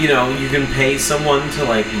 you know, you can pay someone to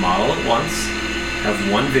like model it once,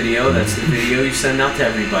 have one video, that's the video you send out to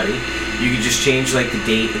everybody. You could just change like the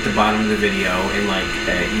date at the bottom of the video in like,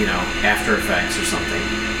 you know, After Effects or something,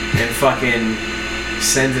 and fucking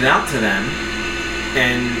send it out to them,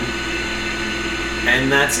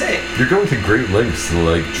 and that's it. You're going to great lengths to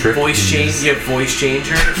like trick Voice change, these- you have voice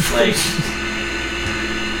changer, like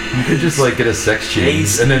You could just like get a sex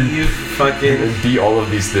change Hey, and then Steve, fucking. and be all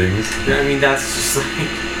of these things. I mean, that's just like,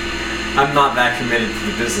 I'm not that committed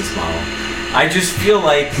to the business model. I just feel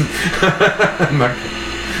like, I'm not-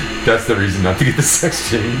 that's the reason not to get the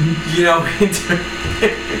sex change. you know,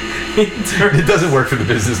 It doesn't work for the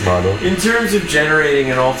business model. in terms of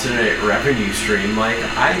generating an alternate revenue stream, like,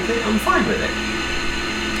 I think I'm fine with it.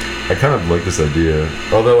 I kind of like this idea,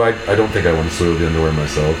 although I don't think I want to soil the underwear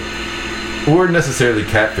myself. Or necessarily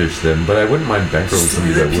catfish them, but I wouldn't mind bankrolling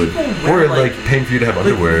somebody that would. People Or wear, like paying for you to have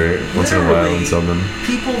underwear once in a while and literally, sell them.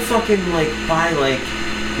 People fucking like buy like,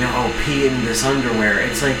 you know, oh, pee in this underwear.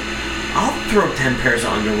 It's like, I'll throw 10 pairs of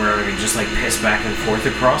underwear and just like piss back and forth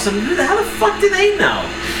across them. How the fuck do they know?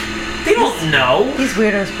 They don't know. These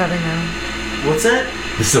weirdos probably know. What's that?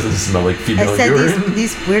 This doesn't smell like I female said urine.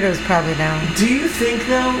 these weirdos probably know. Do you think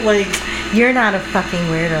though, like, You're not a fucking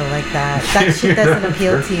weirdo like that. That shit doesn't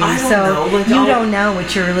appeal to you. I don't So know, like, you I'll- don't know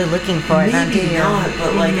what you're really looking for. now, do maybe you? not,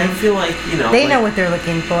 but like, I feel like, you know, They like, know what they're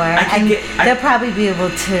looking for, can and get- they'll probably be able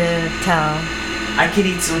to tell. I could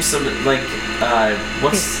eat some like,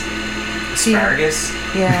 what's asparagus?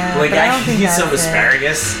 Yeah, Like, but I I don't could think eat that's some it.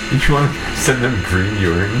 asparagus. You want to send them green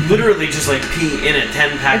urine? Literally just like pee in a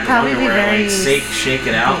 10-pack It'd of probably be underwear, very like shake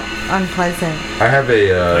it out. unpleasant. I have Put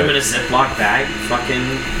them a in a Ziploc bag. Fucking.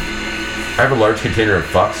 I have a large container of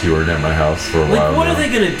fox urine at my house for a Like, while what now. are they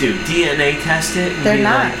gonna do? DNA test it? And They're be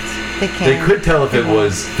not. Like, They can't. They could tell if They it won't.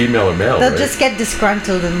 was female or male, They'll right? just get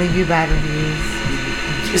disgruntled and leave you bad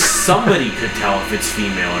reviews. somebody could tell if it's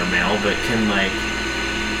female or male, but can like.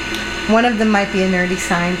 One of them might be a nerdy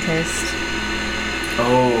scientist.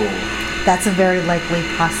 Oh, That's a very likely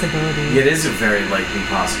possibility. it is a very likely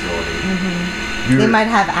possibility. They might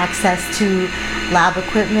have access to lab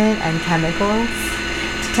equipment and chemicals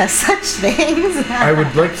to test such things. I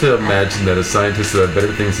would like to imagine that a scientist would have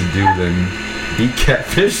better things to do than be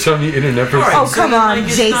catfished on the internet for Alright, Oh, so come then, on, like,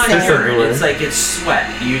 it's not Jason. urine, Just it's like it's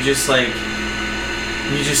sweat. You just like.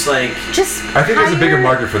 Just I think there's a bigger hire-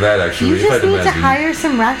 market for that, actually. You if just I'd need to imagine. hire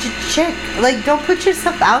some ratchet chick. Like, don't put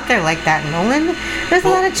yourself out there like that, Nolan. There's a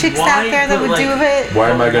lot of chicks why- out there that but, would like, do it Why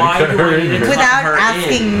am I going Why to cut do I her need in? to cut without her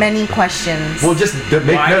asking in? many questions. Well, just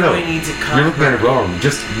make Why no. do I need to cut You're looking at it her wrong.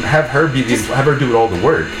 Just have her be the. Have her do all the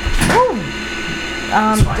work. Oh.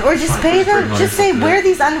 It's fine, Or it's just fine. pay Just bring them. money Just say, from wear there.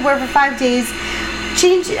 these underwear for 5 days.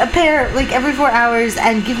 change a pair like every 4 hours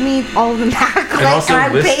and give me all of them back. Like, also I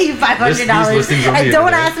list- pay you list these $500 listings on the and don't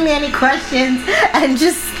internet. ask me any questions. And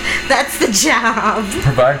just that's the job.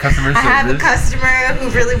 Provide customer I have a service. customer who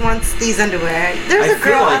really wants these underwear. There's I a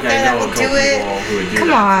girl feel like out there I that know a will couple do it. people who would do Come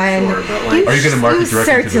that on. for sure, but, like- Are you gonna market you directly to those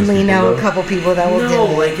certainly people, know though? a couple people that will No,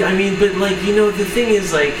 do it. like I mean, but like you know, the thing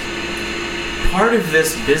is like part of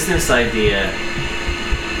this business idea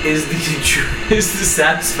is the is the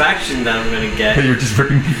satisfaction that I'm gonna Hey, get. you're just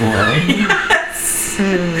ripping people off. Yes.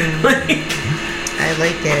 Like I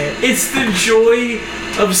like it. it's the joy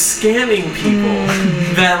of scamming people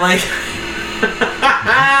that like.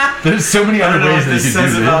 There's so many I other don't know ways what that you this can do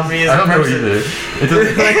says this. about me as I a don't know person. either. It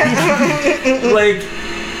doesn't,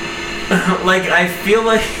 like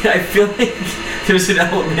I feel like there's an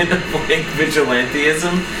element of like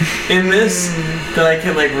vigilantism in this that I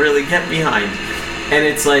can like really get behind, and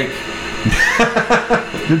it's like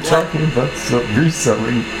you're talking about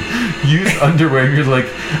reselling used underwear, and you're like,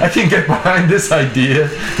 I can get behind this idea.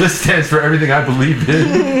 This stands for everything I believe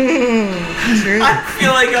in. True. I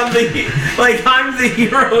feel like I'm the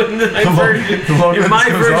hero in my version. the longer In my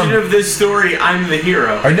this goes version on. of this story, I'm the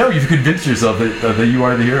hero. I know you've convinced yourself that you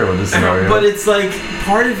are the hero in this scenario. But it's like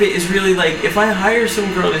part of it is really like if I hire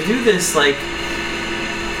some girl to do this, like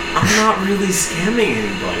I'm not really scamming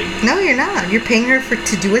anybody. No, you're not. You're paying her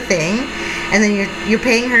to do a thing, and then you're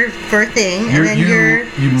paying her for a thing, and then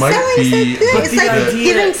you might selling be- something. but It's the like idea-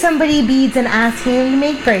 giving somebody beads and asking them to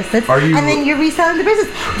make bracelets, Are you- and then you're reselling the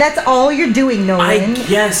bracelets. That's all you're doing, I Nolan.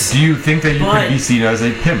 guess. Do you think that you But- could be seen as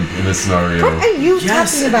a pimp in this scenario? What are you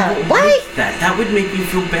Yes, talking about? I would What? like that would make me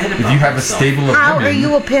feel bad about If you have a myself. stable of How women, are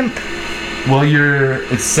you a pimp? well,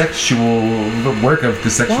 it's sexual, the work of the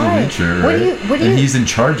sexual Why? nature, right? What do you- and he's in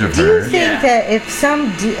charge of Do you her. think Yeah. that if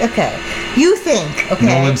you think, okay,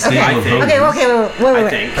 Nolan's okay, stable of okay, hoes. wait, I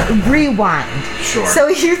think. rewind. Sure. So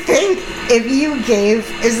you think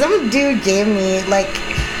if some dude gave me like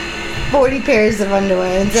 40 pairs of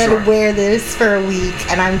underwear and said Sure. wear this for a week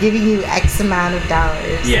and I'm giving you X amount of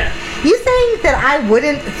dollars. Yeah. You think that I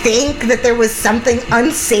wouldn't think that there was something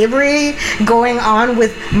unsavory going on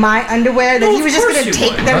with my underwear, that Well, he was of just course going you to take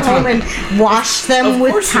would. them That's home what- and wash them Of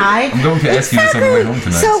with course you would. Tide? I'm going to ask you this on the way home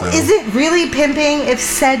tonight. So is it really pimping if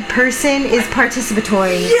said person is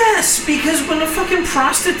participatory? Yes, because when a fucking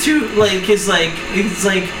prostitute is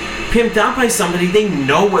pimped out by somebody, they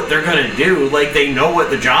know what they're gonna do. Like they know what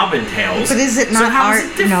the job entails. But is it So not how art, is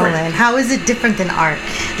it different? Nolan? How is it different than art?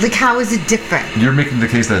 Like, how is it different? You're making the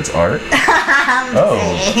case that it's art? I'm Oh,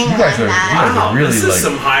 saying you guys are Wow, really this is like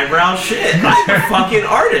some highbrow shit. I'm a fucking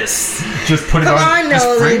artist. just put it Come on. on, just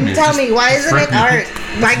frame Nolan. it, Tell just- me, why just isn't it frame art?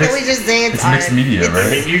 Why can't we mixed- just say it's it's art? mixed media, It's- I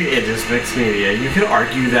right? mean, it is mixed media. You could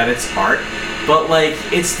argue that it's art, but like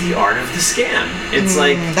it's the art of the scam. It's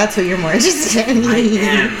like That's what you're more interested in. I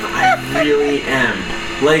am. I really am.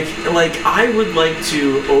 Like I would like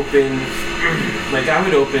to open.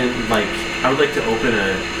 I would like to open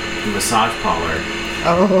a massage parlor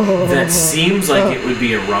Oh. that seems like it would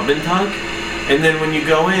be a rub and tug, and then when you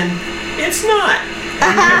go in, it's not.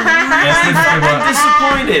 Ask them if they I'm want-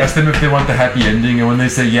 disappointed. Ask them if they want the happy ending, and when they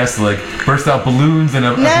say yes, like burst out balloons and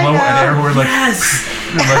a blow no. an air horn, like, Yes.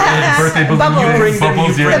 like birthday balloons, Bubbles. You bring them,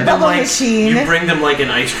 bubbles, you yeah. bring them bubble like machine. you bring them like an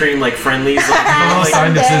ice cream, like Friendlies. A little Like,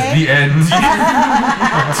 sign that says the end,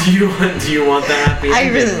 do you want the happy? I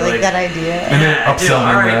ending? really like that idea. and then Yeah, upsell dude, all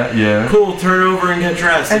them right. that, yeah. Cool, turn over and get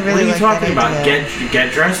dressed. I Like, really what are you like talking that about? idea.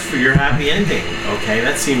 Get dressed for your happy ending. Okay,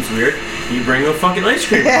 that seems weird. You bring a fucking ice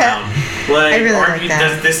cream around. Like, I really aren't like you,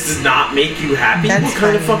 that. this does not make you happy? That's What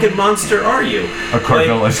kind of funny. fucking monster are you? A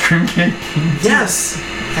Carvel ice cream cake. Yes.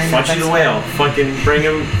 I know, Fudgy that's the whale. Fucking bring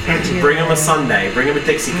him a sundae. Bring him a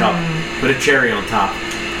Dixie cup. Put a cherry on top.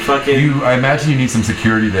 Fucking. I imagine you need some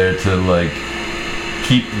security there to like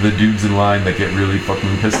keep the dudes in line that get really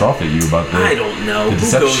fucking pissed off at you about the. I don't know the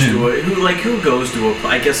who goes deception. to a who goes to a.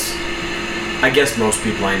 I guess most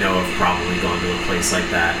people I know have probably gone to a place like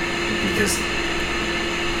that because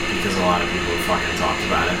a lot of people have fucking talked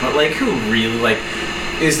about it. But like, who really like?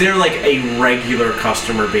 Is there like a regular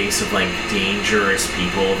customer base of like dangerous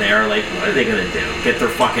people there? Like, what are they gonna do? Get their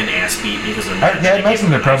fucking ass beat because of? I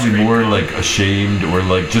imagine they're probably more like ashamed or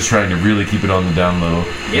like just trying to really keep it on the down low.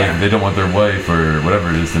 Yeah. Like they don't want their wife or whatever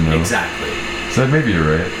it is to know. Exactly. So maybe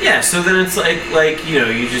you're right. Yeah, so then it's like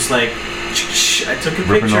you just like, I took a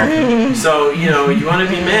Ripping picture. So, you want to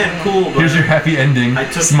be mad, cool, but Here's your happy ending. I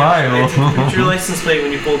took Smile. I took a picture of your license plate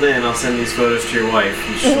when you pulled in. I'll send these photos to your wife.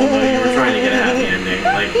 She'll know you were trying to get a happy ending.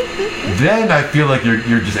 Like, Then I feel like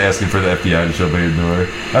you're just asking for the FBI to show up at your door.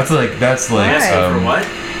 That's like asking for what?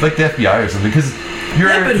 Like the FBI or something. Because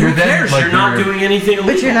Yeah, but who cares? You're not doing anything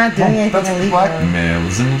illegal. But you're not doing anything That's illegal. blackmail,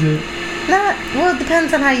 isn't it? Not well. It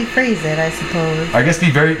depends on how you phrase it, I suppose. I guess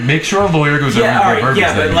make sure a lawyer goes over Yeah, the all right, verbiage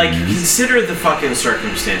yeah, that but you like, use. consider the fucking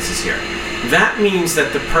circumstances here. That means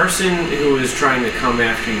that the person who is trying to come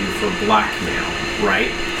after you for blackmail, right,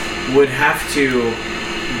 would have to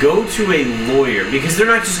go to a lawyer, because they're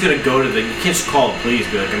not just going to go to you can't just call the police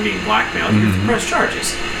and be like, I'm being blackmailed. You have to press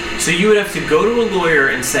charges. So you would have to go to a lawyer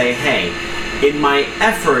and say, hey, in my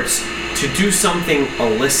efforts to do something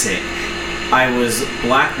illicit, I was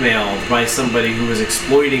blackmailed by somebody who was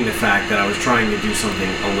exploiting the fact that I was trying to do something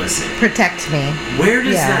illicit. Protect me. Where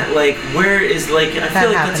does Yeah. that, like, where is, like, I feel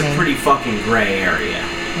like that's a happening. pretty fucking gray area.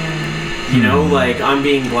 You know, like, I'm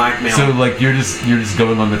being blackmailed. So like you're just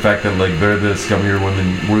going on the fact that like they're the scummier one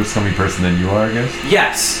than more scummy person than you are, I guess.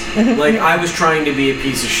 Yes. Like, I was trying to be a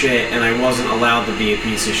piece of shit, and I wasn't allowed to be a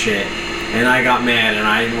piece of shit. And I got mad, and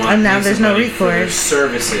I didn't want And to now pay there's no somebody for their recourse.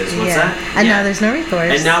 services. What's that? And Yeah. now there's no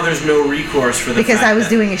recourse. And now there's no recourse for the because fact I was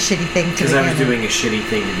that- doing a shitty thing to because I was begin with. doing a shitty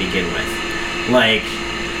thing to begin with. Like,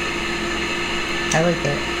 I like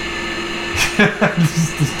it.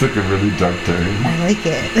 this took a really dark turn. I like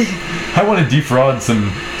it. I want to defraud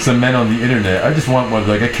some men on the internet. I just want one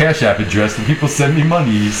like a Cash App address when people send me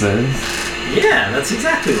money. He says. yeah, that's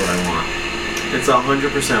exactly what I want. It's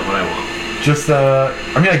 100% what I want. Just I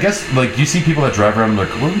mean, I guess like you see people that drive around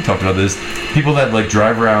like we talked about this. People that like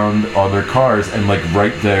drive around on their cars and like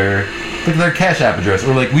write their Cash App address,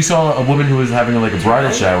 or like we saw a woman who was having like a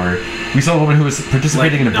bridal shower. We saw a woman who was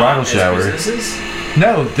participating in a bridal not as shower. businesses?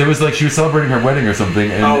 No, there was like she was celebrating her wedding or something,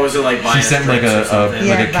 and Oh, was it like buy she us sent like drinks or a something?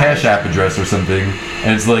 like Yeah, a Cash buy- App address or something,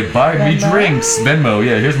 and it's like buy me Venmo? drinks, Venmo.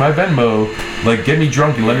 Yeah, here's my Venmo. Like get me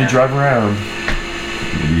drunk and let me Yeah. drive around.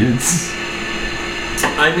 Idiots.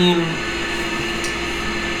 I mean,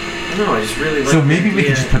 no, I just really like So the maybe we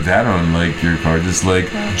could idea. just put that on like your car, just like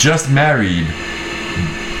just married.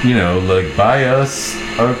 You know, like buy us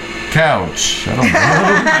a couch. I don't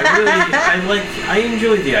know. I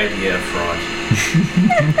enjoy the idea of fraud.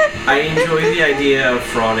 I enjoy the idea of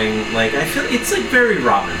frauding. Like, I feel it's like very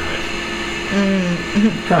Robin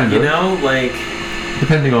Hood. Kind You of. know, like,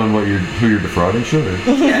 Depending on what who you're defrauding, sure.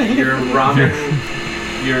 yeah, you're robbing,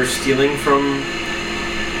 you're stealing from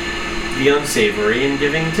the unsavory and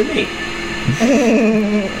giving to me.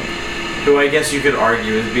 Who I guess you could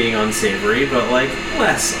argue is being unsavory, but like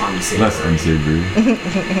less unsavory. Less unsavory.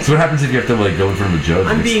 So what happens if you have to like go in front of a judge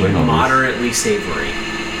I'm and being explain all moderately savory.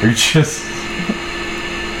 this? Are you just?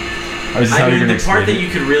 Is this how I you're mean, gonna the part that explain you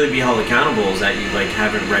could really be held accountable is that you like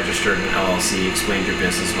haven't registered an LLC, explained your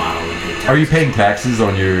business model, and paid taxes. Are you paying taxes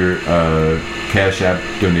on your Cash App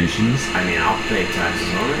donations? I mean, I'll pay taxes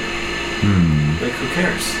on it. Like, who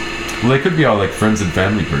cares? Well, they could be all like friends and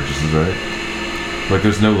family purchases, right? Like,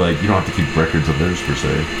 there's no like you don't have to keep records of theirs per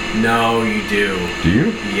se. No, you do. Do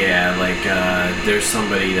you? Yeah, like there's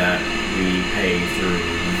somebody that we pay through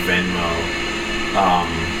Venmo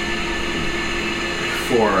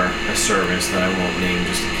for a service that I won't name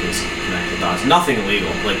just in case you can connect the dots. Nothing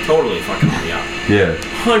illegal, like totally fucking on the up. Yeah.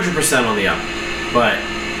 100% on the up. But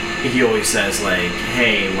he always says like,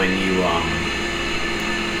 hey, when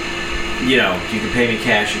you know, you can pay me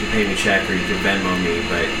cash, you can pay me check, or you can Venmo me,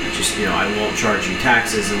 but just, you know, I won't charge you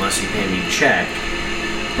taxes unless you pay me check.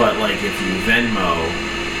 But like if you Venmo,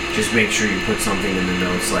 just make sure you put something in the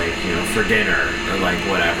notes like, you know, for dinner or like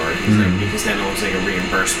whatever. He's like, because then it looks like a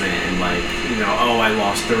reimbursement and like, you know, oh, I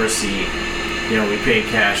lost the receipt. You know, we paid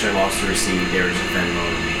cash, I lost the receipt, there's a Venmo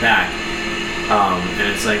to be back. And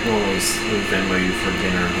it's like, well, we Venmo you for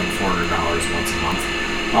dinner like $400 once a month.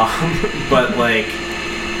 But like,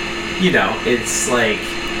 you know, it's like,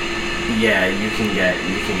 yeah, you can get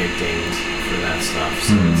dinged for that stuff.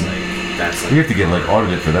 So it's like, that's like, You have to get like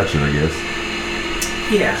audited for that shit, I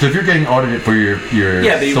guess. yeah. So if you're getting audited for your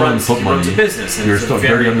Yeah, but he stolen runs, foot he money, runs a business, and your it's a dirty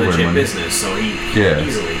very underwear legit money. business, so he Yeah. can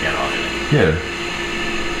easily get audited.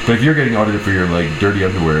 Yeah. But if you're getting audited for your like dirty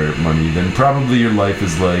underwear money, then probably your life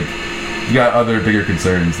is like you got other bigger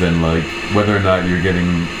concerns than like whether or not you're getting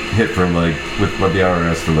hit for like with what the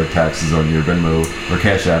IRS for like taxes on your Venmo or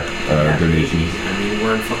Cash App Yeah, donations. maybe. I mean,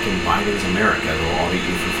 we're in fucking Biden's America. They'll audit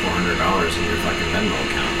you for $400 in your fucking Venmo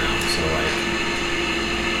account now. So like,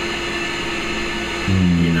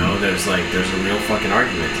 you know, there's a real fucking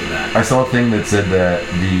argument to that. I saw a thing that said that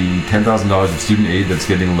the $10,000 of student aid that's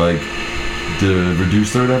getting like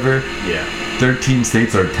reduced or whatever, Yeah. 13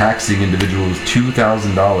 states are taxing individuals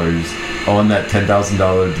 $2,000 on that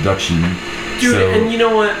 $10,000 deduction. Dude, So- and you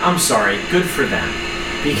know what? I'm sorry. Good for them.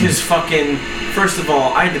 Because fucking, first of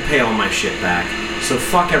all, I had to pay all my shit back. So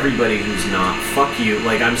fuck everybody who's not. Fuck you.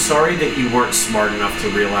 Like, I'm sorry that you weren't smart enough to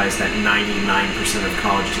realize that 99% of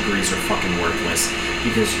college degrees are fucking worthless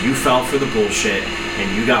because you fell for the bullshit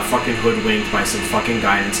and you got fucking hoodwinked by some fucking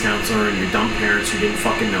guidance counselor and your dumb parents who didn't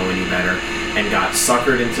fucking know any better and got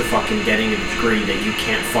suckered into fucking getting a degree that you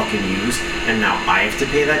can't fucking use, and now I have to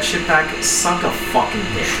pay that shit back? Suck a fucking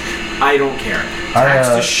dick. I don't care. Tax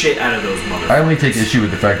the shit out of those motherfuckers. I only take issue with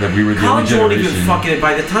the fact that we were the only college won't generation. even fucking.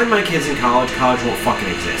 By the time my kid's in college won't fucking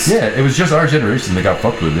exist. Yeah, it was just our generation that got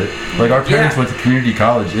fucked with it. Like, our parents went to community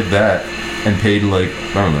college, if that, and paid, like,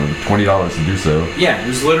 I don't know, $20 to do so. Yeah, it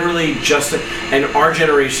was literally just... and our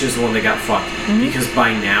generation is the one that got fucked. Because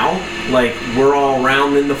by now, like, we're all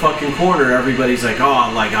round in the fucking corner. Everybody's like,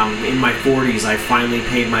 oh, like, I'm in my 40s. I finally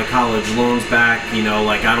paid my college loans back. You know,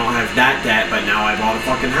 like, I don't have that debt, but now I bought a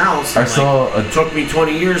fucking house. I saw it took me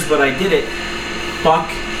 20 years, but I did it. Fuck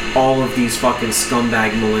all of these fucking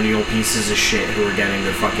scumbag millennial pieces of shit who are getting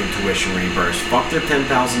their fucking tuition reimbursed. Fuck their $10,000.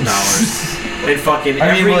 And fucking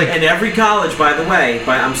every college, by the way,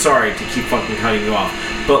 I'm sorry to keep fucking cutting you off,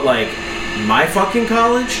 but like my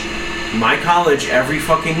college every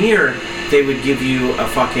fucking year they would give you a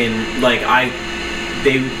fucking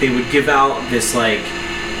they would give out this like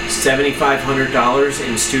 $7,500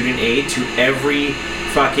 in student aid to every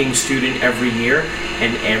fucking student every year,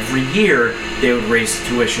 and every year they would raise the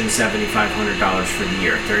tuition $7,500 for the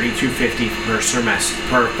year, $3,250 per semester,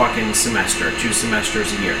 per fucking semester, 2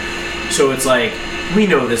 semesters a year. So it's like, we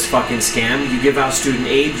know this fucking scam. You give out student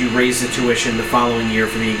aid, you raise the tuition the following year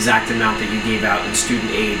for the exact amount that you gave out in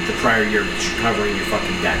student aid the prior year because you're covering your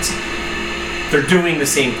fucking debts. They're doing the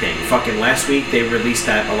same thing. Fucking last week they released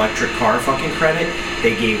that electric car fucking credit.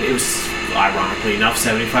 They gave, it was ironically enough,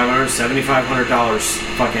 $7,500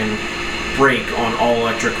 fucking break on all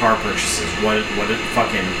electric car purchases. What a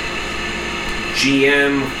fucking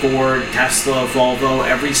GM, Ford, Tesla, Volvo,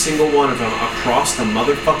 every single one of them across the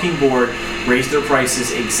motherfucking board raised their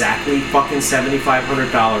prices exactly fucking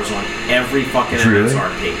 $7,500 on every fucking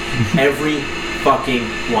MSRP. Every fucking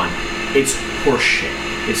one. It's horseshit.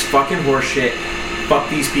 It's fucking horseshit. Fuck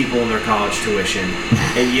these people and their college tuition.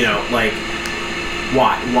 And you know, like,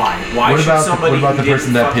 why? Why should somebody who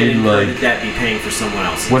didn't fucking incur the debt be paying for someone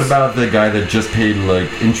else's? What about the guy that just paid like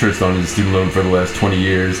interest on his student loan for the last 20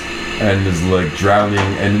 years and is like drowning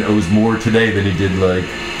and owes more today than he did like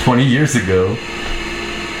 20 years ago?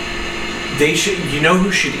 They should. You know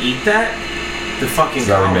who should eat that? The fucking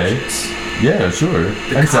Sally colleges. Mae. Yeah, sure.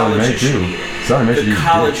 The and Sally Mae too. Sally Mae the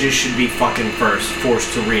colleges should be fucking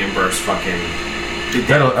forced to reimburse fucking. I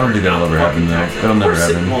don't think that'll ever happen though. It'll never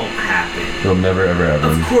happen. Of course it won't happen. It'll never ever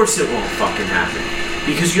happen. Of course it won't fucking happen.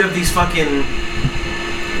 Because you have these fucking...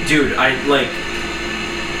 Dude, I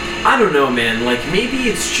don't know, man. Like, maybe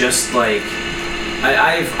it's just like...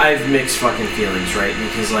 I've mixed fucking feelings, right?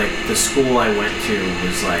 Because like the school I went to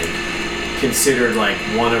was like considered like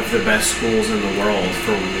one of the best schools in the world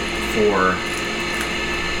for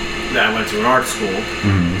I went to an art school.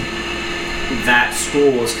 Mm-hmm. That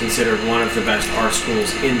school is considered one of the best art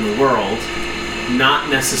schools in the world, not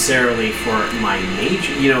necessarily for my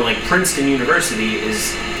major. You know, like Princeton University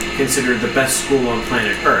is considered the best school on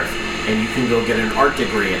planet Earth, and you can go get an art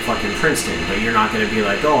degree at fucking Princeton, but you're not going to be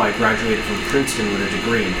like, oh, I graduated from Princeton with a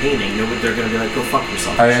degree in painting. No, they're going to be like, go fuck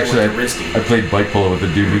yourself. I played bike polo with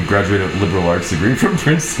a dude who graduated with a liberal arts degree from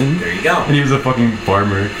Princeton. There you go. And he was a fucking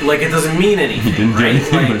farmer. Like, it doesn't mean anything. He didn't do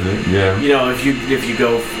anything with it. Yeah. You know, if you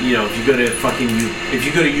go to fucking if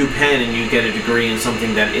you go to UPenn and you get a degree in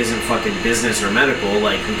something that isn't fucking business or medical,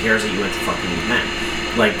 like, who cares that you went to fucking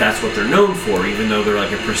UPenn? Like, that's what they're known for, even though they're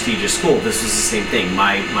like a prestigious school. This was the same thing.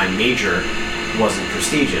 My major wasn't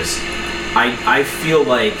prestigious. I feel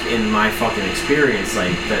like in my fucking experience,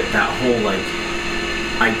 like that whole like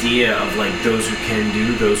idea of like those who can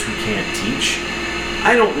do, those who can't teach.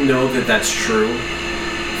 I don't know that that's true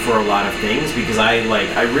for a lot of things, because I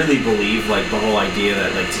really believe like the whole idea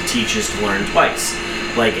that like to teach is to learn twice.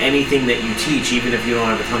 Like anything that you teach, even if you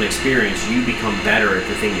don't have a ton of experience, you become better at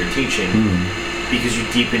the thing you're teaching. Because you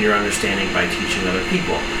deepen your understanding by teaching other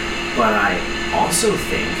people. But I also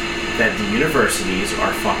think that the universities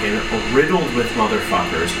are fucking riddled with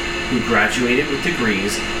motherfuckers who graduated with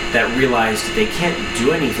degrees that realized they can't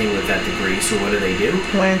do anything with that degree, so what do?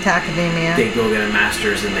 Went into academia. They go get a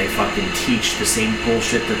master's and they fucking teach the same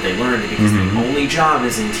bullshit that they learned, because the only job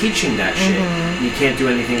is in teaching that shit. You can't do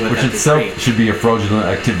anything with that degree. Which itself should be a fraudulent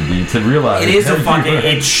activity to realize. It is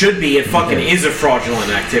it should be. It fucking is a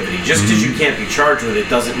fraudulent activity. Just because you can't be charged with it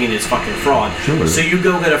doesn't mean it's fucking fraud. Sure. So you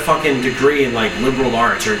go get a fucking degree in like liberal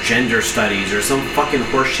arts or gender studies or some fucking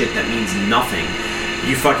horseshit that means nothing.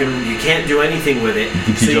 You can't do anything with it. You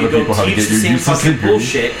can teach so you other go people how to teach get the your same useless fucking degree.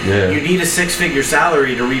 bullshit. Yeah. You need a 6-figure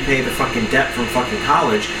salary to repay the fucking debt from fucking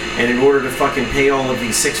college, and in order to fucking pay all of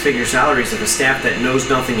these 6-figure salaries of a staff that knows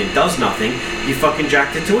nothing and does nothing, you fucking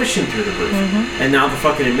jack the tuition through the roof. And now the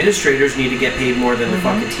fucking administrators need to get paid more than the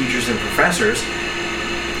fucking teachers and professors.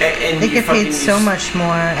 And They you get paid fucking so use- much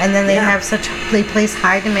more, and then they Yeah. they place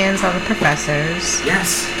high demands on the professors.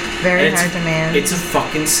 Yes. Very And high demands. It's a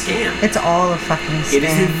fucking scam. It's all a fucking scam. It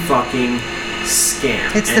is a fucking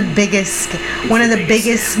scam. It's the And- biggest, It's one the of the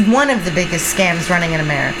biggest biggest scams running in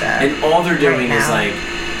America. And all they're doing right is now. like,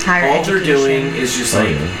 Higher all they're education. doing is just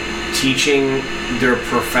like teaching, they're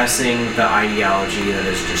professing the ideology that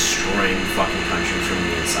is destroying the fucking country from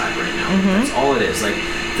the inside right now. That's all it is. Like,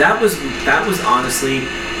 that was honestly,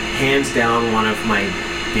 hands down, one of my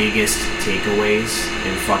biggest takeaways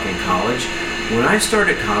in fucking college. When I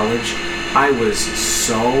started college, I was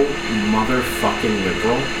so motherfucking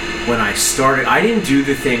liberal. When I started, I didn't do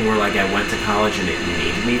the thing where like I went to college and it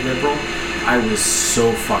made me liberal. I was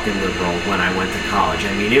so fucking liberal when I went to college.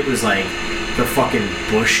 I mean, it was like the fucking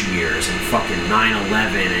Bush years and fucking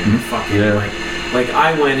 9/11 and fucking like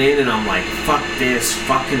I went in and I'm like, fuck this,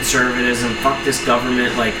 fuck conservatism, fuck this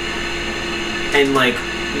government, like, and like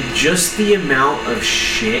just the amount of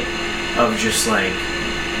shit of just like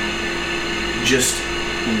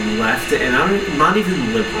left, and I'm not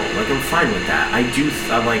even liberal. Like, I'm fine with that.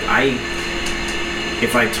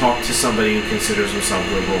 If I talk to somebody who considers himself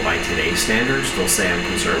liberal by today's standards, they'll say I'm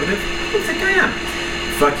conservative. I don't think I am.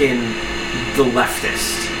 Fucking the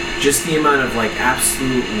leftist. Just the amount of like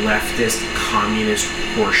absolute leftist communist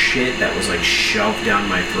horseshit that was like shoved down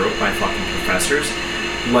my throat by fucking professors.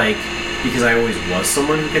 Like, because I always was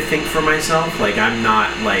someone who could think for myself. Like, I'm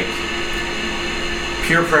not like...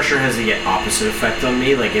 Peer pressure has the opposite effect on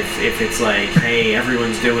me. Like, if it's like, hey,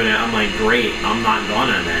 everyone's doing it, I'm like, great, I'm not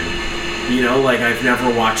gonna then. You know, like, I've never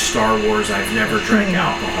watched Star Wars, I've never drank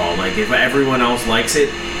alcohol. Like, if everyone else likes it,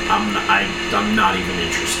 I'm not even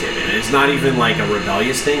interested in it. It's not even like a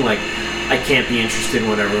rebellious thing. Like, I can't be interested in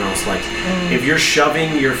what everyone else likes. If you're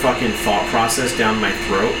shoving your fucking thought process down my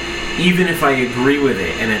throat, even if I agree with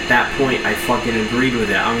it, and at that point I fucking agreed with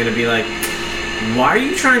it, I'm gonna be like, why are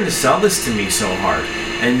you trying to sell this to me so hard?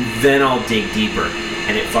 And then I'll dig deeper.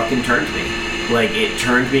 And it fucking turned me. Like, it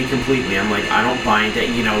turned me completely. I'm like, I don't buy that,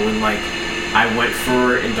 you know, when like, I went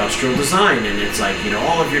for industrial design, and it's like, you know,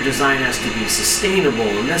 all of your design has to be sustainable,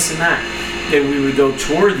 and this and that. And we would go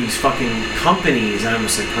tour these fucking companies, I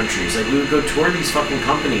almost said countries, like, we would go tour these fucking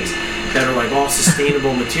companies that are like all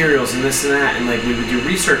sustainable materials and this and that, and like we would do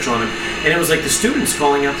research on them, and it was like the students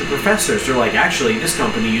calling out the professors. They're like, actually, this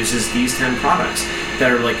company uses these 10 products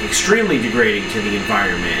that are like extremely degrading to the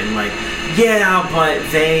environment, and like, yeah, but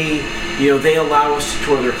they, you know, they allow us to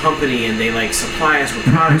tour their company, and they like supply us with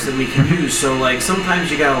products that we can use, so like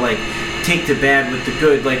sometimes you gotta like take the bad with the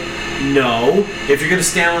good. Like, no, if you're gonna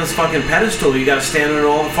stand on this fucking pedestal, you gotta stand on it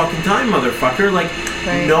all the fucking time, motherfucker. Like,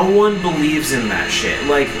 no one believes in that shit.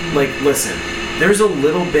 Like, listen, there's a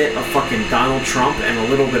little bit of fucking Donald Trump and a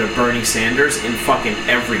little bit of Bernie Sanders in fucking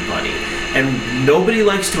everybody. And nobody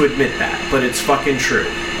likes to admit that, but it's fucking true.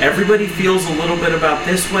 Everybody feels a little bit about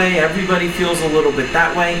this way, everybody feels a little bit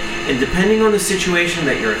that way, and depending on the situation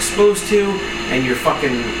that you're exposed to and you're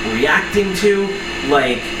fucking reacting to,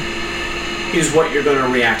 like, is what you're gonna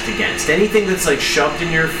react against. Anything that's like shoved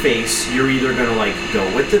in your face, you're either gonna like go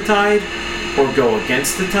with the tide or go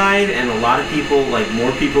against the tide, and a lot of people, like,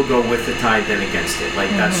 more people go with the tide than against it. Like,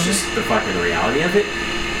 that's just the fucking reality of it.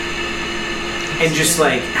 And just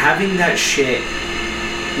like having that shit,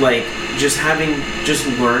 like just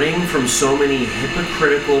learning from so many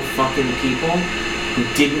hypocritical fucking people who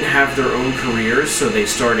didn't have their own careers, so they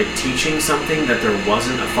started teaching something that there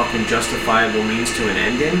wasn't a fucking justifiable means to an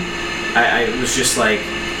end in. I was just like,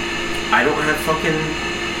 I don't have fucking,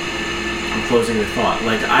 I'm closing the thought,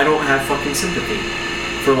 like, I don't have fucking sympathy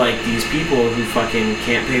for like these people who fucking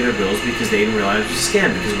can't pay their bills because they didn't realize it was a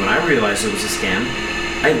scam. Because when I realized it was a scam,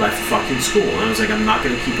 I left fucking school, and I was like, I'm not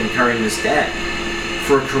going to keep incurring this debt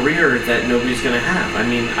for a career that nobody's going to have. I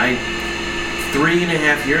mean,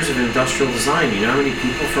 3.5 years of industrial design. You know how many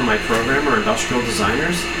people from my program are industrial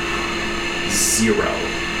designers? 0.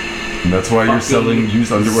 And that's why you're selling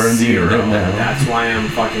used underwear on the internet now. That's why I'm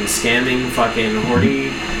fucking scamming fucking horny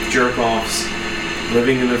jerk-offs,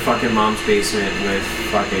 living in their fucking mom's basement with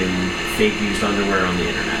fucking fake used underwear on the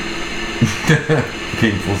internet.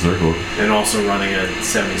 Came full circle. And also running a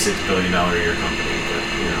 $76 billion a year company, but,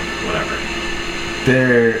 you know, whatever.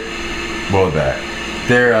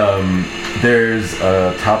 there's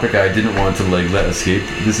a topic I didn't want to like let escape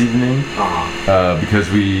this evening because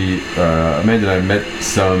we Amanda and I met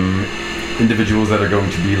some individuals that are going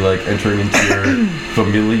to be like entering into your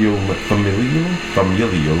familial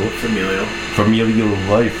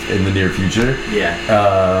life in the near future. Yeah.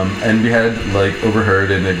 And we had like overheard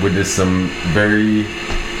and had witnessed some very,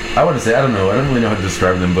 I want to say, I don't really know how to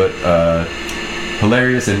describe them, but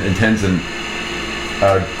hilarious and intense and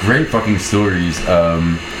great fucking stories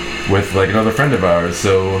with like another friend of ours.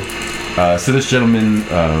 So this gentleman,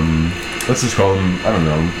 let's just call him, I don't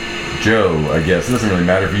know, Joe, I guess. It doesn't really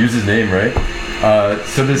matter if you use his name, right?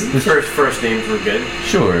 So this first names were good.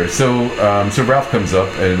 Sure. So Ralph comes up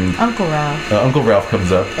and Uncle Ralph. Uncle Ralph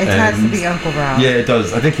comes up. It has to be Uncle Ralph. Yeah, it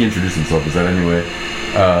does. I think he introduced himself as that anyway.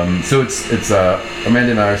 So it's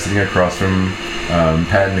Amanda and I are sitting across from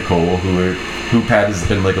Pat and Nicole, who Pat has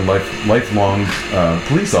been like a lifelong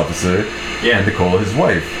police officer, and Nicole his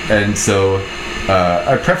wife. And so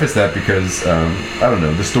I preface that because I don't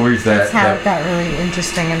know, the stories That's how it got really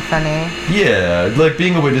interesting and funny. Yeah, like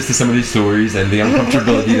being a witness to some of these stories and the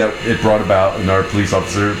uncomfortability that it brought about in our police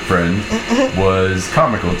officer friend was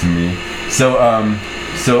comical to me.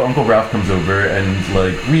 So Uncle Ralph comes over and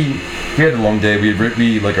like we had a long day. We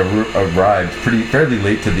arrived fairly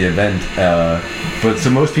late to the event, but so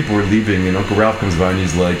most people were leaving, and Uncle Ralph comes by and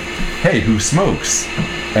he's like, "Hey, who smokes?"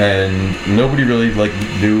 And nobody really like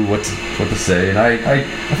knew what to say, and I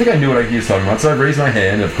think I knew what he was talking about, so I raised my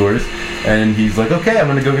hand, of course, and he's like, "Okay, I'm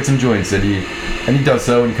gonna go get some joints," and he does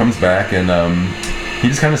so, and he comes back, and he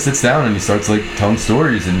just kind of sits down and he starts like telling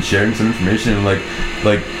stories and sharing some information, and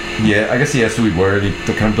like yeah, I guess he asked who we were, and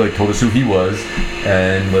he kind of like told us who he was,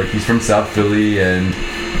 and like he's from South Philly, and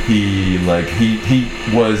he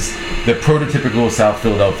was the prototypical South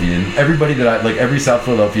Philadelphian. Everybody that every South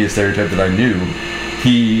Philadelphia stereotype that I knew,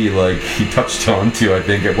 he touched on to, I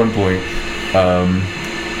think, at one point.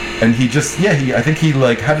 And he just, I think he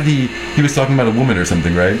was talking about a woman or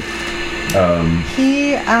something, right?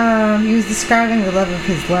 He was describing the love of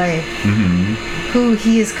his life, who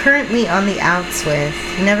he is currently on the outs with.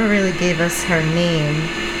 He never really gave us her name,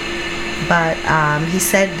 but he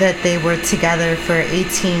said that they were together for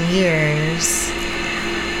 18 years,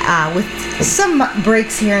 with some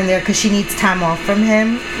breaks here and there because she needs time off from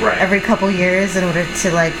him every couple years in order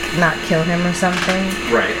to not kill him or something.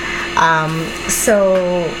 Right.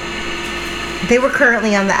 So they were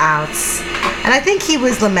currently on the outs. And I think he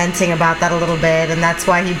was lamenting about that a little bit, and that's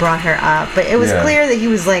why he brought her up. But it was clear that he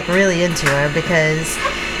was really into her because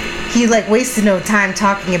he wasted no time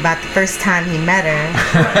talking about the first time he met her.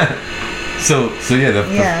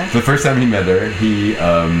 The first time he met her,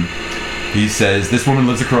 he says, "This woman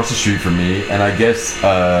lives across the street from me," and I guess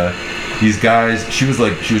these guys, she was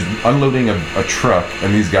unloading a truck,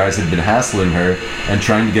 and these guys had been hassling her and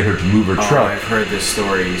trying to get her to move her truck. I've heard this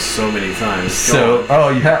story so many times.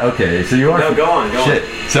 You have, okay, so you are. No, go on. Shit.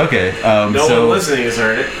 So okay. No one listening has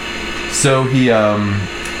heard it. So he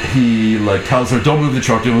tells her, "Don't move the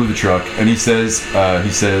truck, and he says,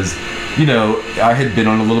 you know, I had been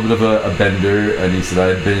on a little bit of a bender, and he said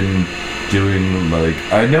I had been doing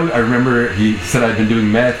I remember he said I'd been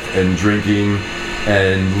doing meth and drinking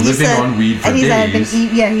and living on weed for days.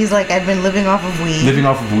 He's like, I've been living off of weed. Living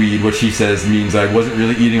off of weed, which he says means I wasn't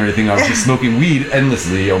really eating or anything. I was just smoking weed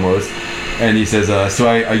endlessly, almost. And he says, so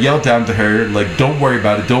I yelled down to her, don't worry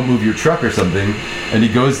about it, don't move your truck or something. And he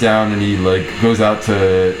goes down and he goes out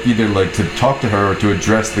to either to talk to her or to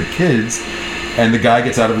address the kids. And the guy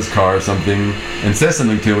gets out of his car or something and says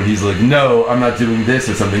something to him, and he's like, "No, I'm not doing this,"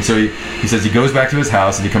 or something. So he says he goes back to his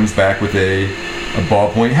house and he comes back with a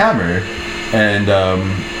ballpoint hammer.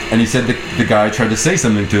 And he said the guy tried to say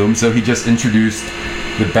something to him, so he just introduced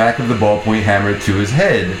the back of the ballpoint hammer to his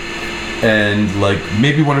head. And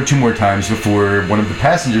maybe one or two more times before one of the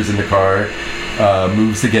passengers in the car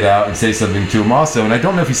moves to get out and say something to him also. And I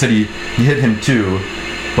don't know if he said he hit him too,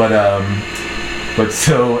 but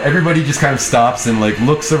so everybody just kind of stops and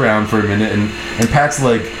looks around for a minute, and Pat's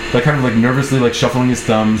kind of nervously shuffling his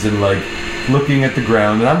thumbs and looking at the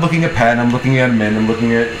ground, and I'm looking at Pat, and I'm looking at him, and I'm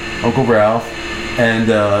looking at Uncle Ralph, and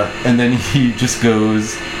then he just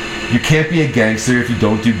goes, "You can't be a gangster if you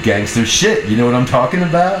don't do gangster shit." You know what I'm talking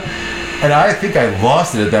about? And I think I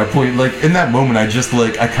lost it at that point. In that moment, I just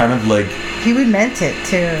I kind of He meant it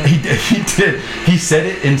too. He did. He said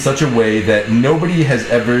it in such a way that nobody has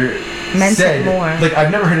ever said. It more.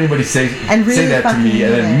 I've never heard anybody say really that to me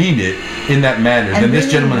and then mean it in that manner than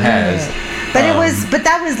this gentleman has. But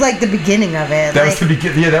that was like the beginning of it. That like, was the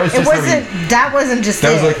beginning. Yeah, that was just. That wasn't just.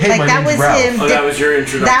 That was like, hey, my that name's was Ralph. him. Oh, that was your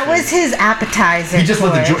introduction. That was his appetizer. He just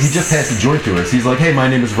he just passed the joint to us. He's like, hey, my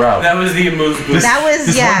name is Ralph. That was the amuse bouche.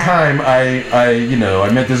 This one time, I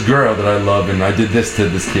met this girl that I love, and I did this to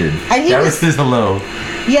this kid. And that was his hello.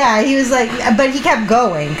 Yeah, he was like, but he kept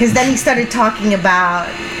going because then he started talking about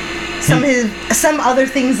some other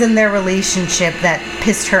things in their relationship that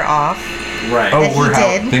pissed her off. Right. Oh, that or he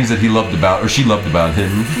did. things that he loved about, or she loved about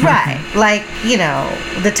him. Right. Like,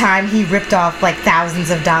 the time he ripped off like thousands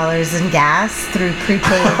of dollars in gas through prepaid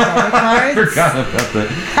credit cards. I forgot about that.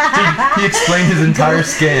 He explained his entire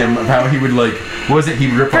scam of how he would what was it?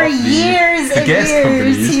 He'd rip For off years the and gas years,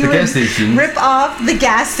 companies, he the would gas stations. rip off the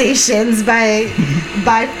gas stations by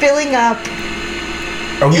filling up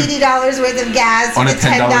 $80 worth of gas on with a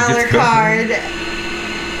a $10 gift card.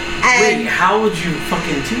 And wait, how would you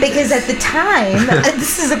fucking do because this? at the time,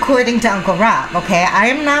 this is according to Uncle Rob, okay? I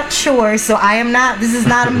am not sure, so this is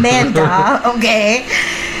not Amanda, okay?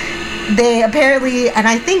 They apparently, and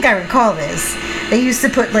I think I recall this, they used to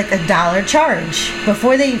put like $1 charge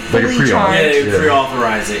before they fully charge. Yeah, they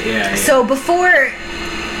pre-authorize it, yeah. So before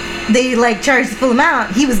they charged the full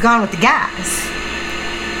amount, he was gone with the gas.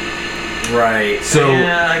 Right. So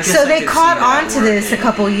They caught on to this a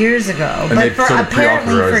couple years ago, and but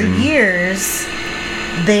apparently for pre-authorizing. years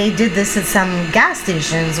they did this at some gas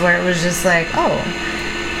stations where it was just like, hold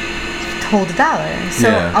 $1. So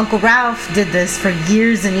Yeah. Uncle Ralph did this for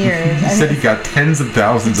years and years. He said he got tens of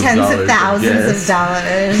thousands of dollars.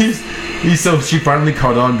 So she finally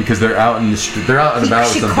caught on because they're out in the street. They're out and about.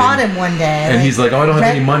 She or something. caught him one day, and he's like, "Oh, I don't have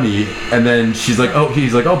any money." And then she's like, "Oh,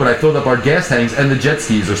 but I filled up our gas tanks and the jet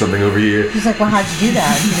skis or something over here." He's like, "Well, how'd you do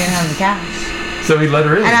that? You didn't have the cash." So he let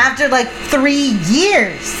her in. And after 3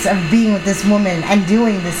 years of being with this woman and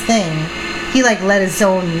doing this thing, he let his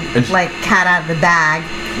own cat out of the bag.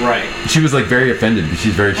 Right. She was very offended because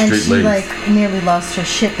she's very And straight-laced. she nearly lost her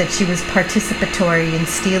shit that she was participatory in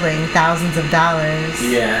stealing thousands of dollars.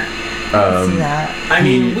 Yeah. See that. I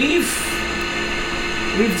mean, we've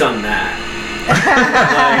done that.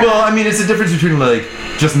 Well, I mean, it's the difference between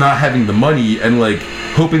just not having the money and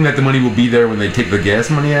hoping that the money will be there when they take the gas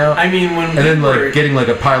money out. I mean, when and then getting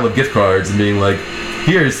a pile of gift cards and being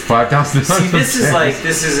here's $5,000. See, this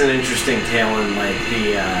is an interesting tale in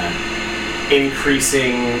the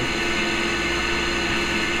increasing,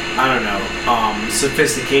 I don't know,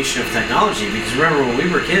 sophistication of technology. Because remember, when we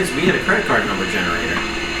were kids, we had a credit card number generator.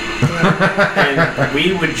 And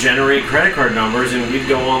we would generate credit card numbers, and we'd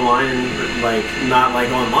go online and not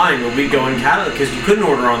online, but we'd go in catalog because you couldn't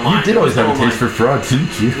order online. You did always have a taste for fraud,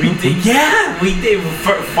 didn't you? We did, yeah, we did.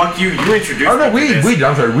 Fuck you! You introduced. Oh no, me to this.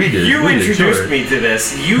 I'm sorry, we did. You we introduced did, me to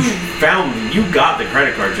this. You got the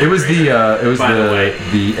credit card generator. It was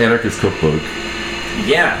the Anarchist Cookbook.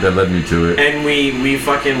 Yeah. That led me to it. And we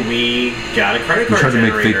got a credit card We tried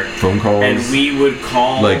generator. to make fake phone calls. And we would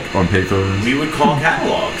call on payphones. We would call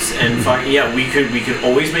catalogs and we could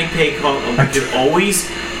always make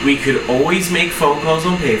we could always make phone calls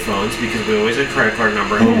on payphones because we always had a credit card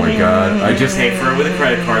number. Oh my god! I just paid for it with a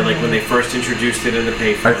credit card, when they first introduced it in the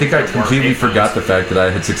payphone. I think I completely forgot the fact that I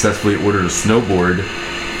had successfully ordered a snowboard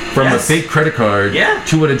from a fake credit card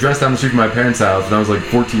to an address down the street from my parents' house when I was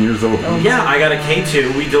 14 years old. Yeah, I got a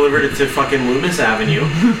K2. We delivered it to fucking Loomis Avenue.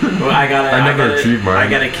 I never retrieved mine. I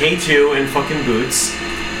got a K2 and fucking boots.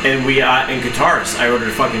 And and guitars. I ordered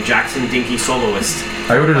a fucking Jackson Dinky Soloist.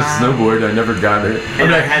 I ordered a snowboard. I never got it.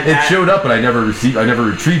 And it showed up, but I never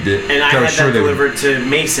retrieved it. And I had that delivered to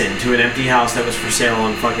Mason, to an empty house that was for sale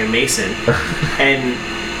on fucking Mason. And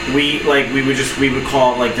we would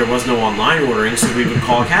call, there was no online ordering, so we would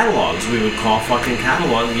call catalogs. We would call fucking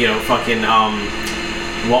catalogs,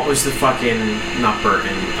 what was the fucking, not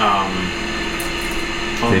Burton,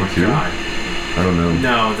 oh my god. I don't know.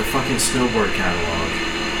 No, the fucking snowboard catalog.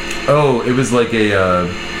 Oh, it was like an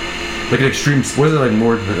extreme. Was it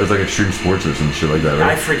more? It was extreme sports or some shit like that,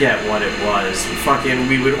 right? I forget what it was. Fucking,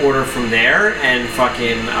 we would order from there, and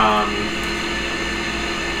fucking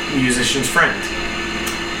Musician's Friend,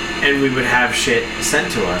 and we would have shit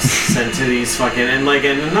sent to us, sent to these fucking and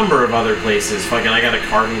a number of other places. Fucking, I got a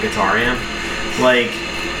Carbon guitar amp,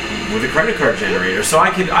 with a credit card generator, so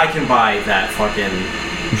I can buy that fucking.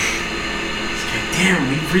 Damn,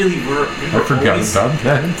 we really were. I forgot about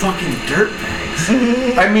that. Fucking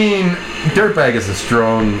dirtbags. I mean, dirtbag is a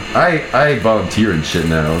strong. I volunteer and shit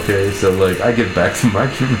now. Okay, so I give back to my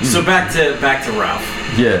community. So back to Ralph.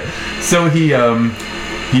 Yeah. So he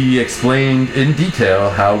he explained in detail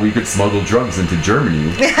how we could smuggle drugs into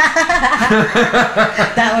Germany.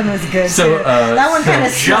 That one was good. So, too. That one kind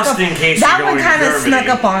of just in case that you're one going to kind of Germany. snuck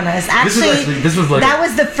up on us. Actually, this was like that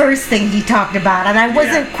was the first thing he talked about, and I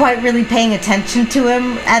wasn't quite really paying attention to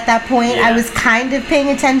him at that point. Yeah. I was kind of paying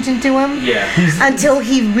attention to him until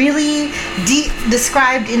he really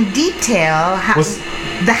described in detail how,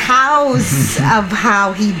 the hows of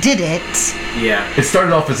how he did it. Yeah. It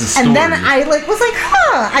started off as a story. And then I was like,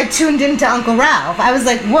 I tuned into Uncle Ralph. I was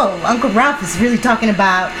like, whoa, Uncle Ralph is really talking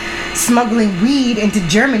about smuggling weed into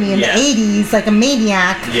Germany in the 80s like a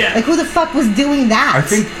maniac. Yeah. Like, who the fuck was doing that?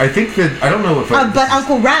 I think that I don't know if but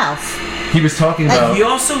Uncle Ralph. He was talking about. He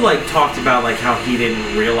also talked about how he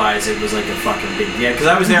didn't realize it was a fucking big deal, because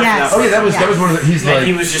I was there for that. Oh yeah, that was one of the. He's and like,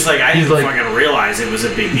 he was just I didn't fucking realize it was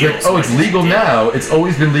a big deal. Like, it's legal now. It's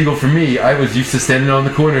always been legal for me. I was used to standing on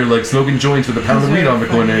the corner smoking joints with a pound of weed on the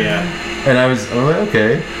corner. Yeah. And I was like,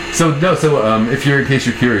 okay. So if you're in case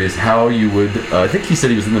you're curious, how you would? I think he said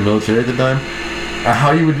he was in the military at the time.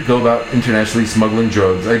 How you would go about internationally smuggling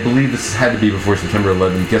drugs? I believe this had to be before September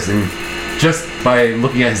 11th. Guessing. Just by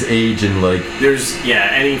looking at his age and there's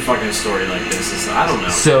any fucking story like this is I don't know.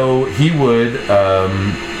 So he would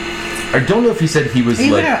I don't know if he said he was Are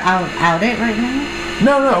you gonna out it right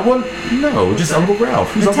now? No, just Uncle Ralph.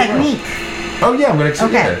 Who's The Uncle technique. Ralph? Oh yeah, I'm gonna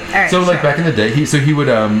explain that. All right, So back in the day, he would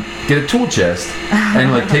get a tool chest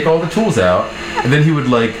and take all the tools out, and then he would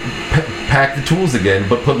pack the tools again,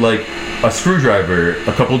 but put a screwdriver,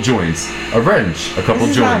 a couple joints, a wrench, a couple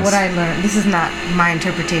This is joints. not what I learned. This is not my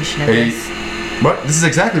interpretation of this. What? This is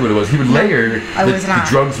exactly what it was. He would layer the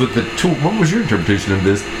drugs with the tool. What was your interpretation of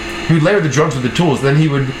this? He would layer the drugs with the tools. Then he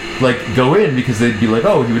would go in because they'd be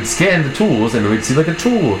he would scan the tools and we'd see a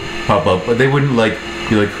tool pop up, but they wouldn't be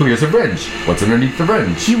who here's a wrench? What's underneath the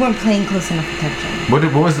wrench? You weren't paying close enough attention. What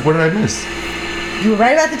did I miss? You were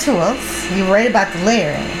right about the tools. You were right about the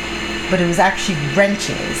layering. But it was actually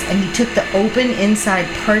wrenches, and he took the open inside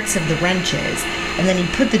parts of the wrenches, and then he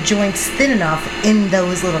put the joints thin enough in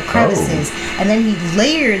those little crevices, and then he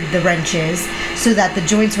layered the wrenches so that the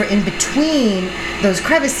joints were in between those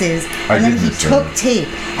crevices, and then he took tape,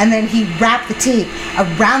 and then he wrapped the tape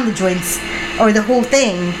around the joints, or the whole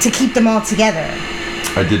thing, to keep them all together.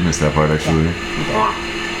 I did miss that part, actually. Yeah,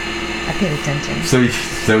 I paid attention.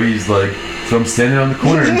 So I'm standing on the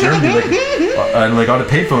corner in Germany, on a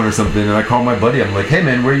payphone or something, and I call my buddy. I'm like, "Hey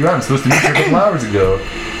man, where you at? I'm supposed to meet you a couple hours ago."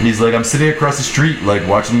 And he's like, "I'm sitting across the street,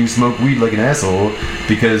 watching you smoke weed like an asshole,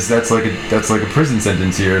 because that's like a prison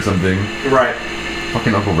sentence here or something." Right.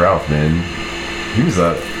 Fucking Uncle Ralph, man. He was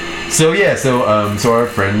up. So our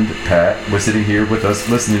friend Pat was sitting here with us,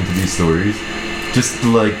 listening to these stories. Just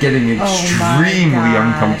getting extremely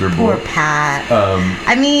uncomfortable. Poor Pat.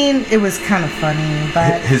 I mean, it was kind of funny,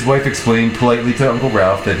 but his wife explained politely to Uncle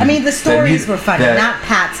Ralph that the stories were funny, not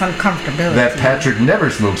Pat's uncomfortability. That Patrick never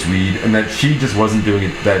smokes weed, and that she just wasn't doing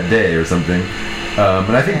it that day or something.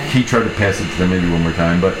 And I think he tried to pass it to them maybe one more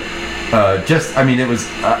time, but it was.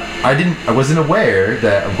 I wasn't aware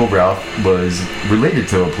that Uncle Ralph was related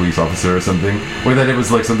to a police officer or something, or that it was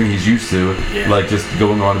something he's used to, just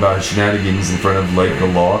going on about his shenanigans in front of the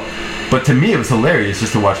law. But to me, it was hilarious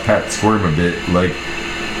just to watch Pat squirm a bit,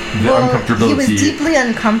 uncomfortability. He was deeply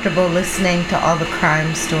uncomfortable listening to all the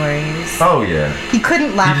crime stories. Oh yeah. He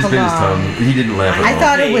couldn't laugh He just bit his tongue. He didn't laugh at all. I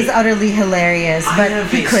thought it was utterly hilarious, but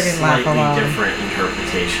he couldn't laugh along. I have a slightly different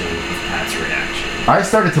interpretation of Pat's reaction. I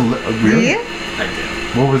started to really. I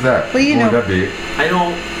do. What was that? Well, what would that be? I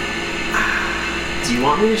don't. Do you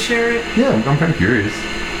want me to share it? Yeah, I'm kind of curious.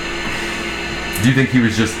 Do you think he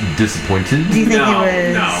was just disappointed? Do you think he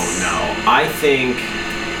was? No. I think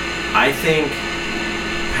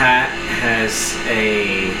Pat has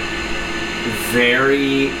a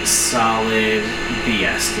very solid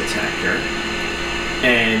BS detector,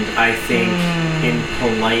 and I think in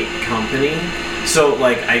polite company. So,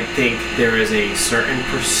 I think there is a certain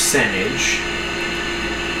percentage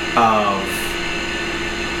of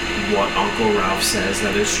what Uncle Ralph says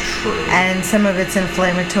that is true. And some of it's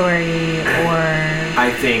inflammatory, or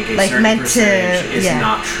I think a certain percentage is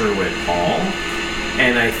not true at all.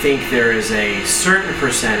 And I think there is a certain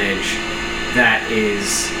percentage that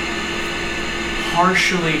is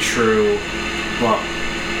partially true, but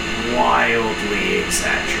wildly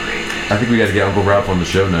exaggerated. I think we got to get Uncle Ralph on the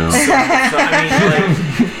show now. So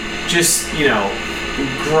just,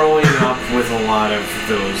 growing up with a lot of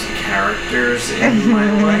those characters in my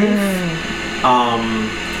life,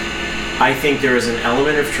 I think there is an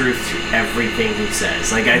element of truth to everything he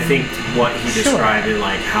says. I think what he described in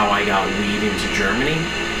how I got weed into Germany,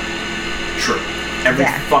 true. Every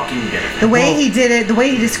Yeah. fucking bit of it. The way he did it, the way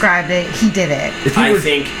he described it, he did it. I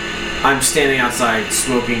think I'm standing outside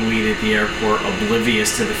smoking weed at the airport,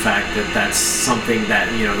 oblivious to the fact that that's something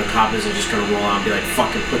that, you know, the cop isn't just going to roll out and be like,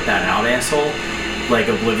 fucking put that out, asshole. Like,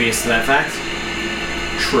 oblivious to that fact.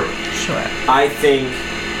 True. Sure. I think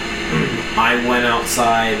I went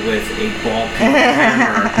outside with a ball peen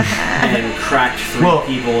hammer and cracked 3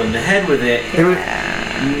 people in the head with it.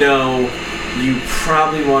 No, you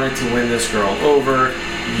probably wanted to win this girl over.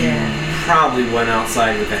 You probably went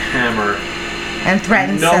outside with a hammer and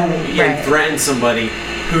threatened threatened somebody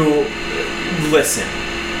who, listen,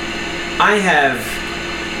 I have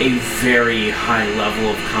a very high level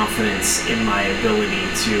of confidence in my ability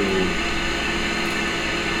to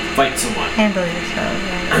fight someone. Handle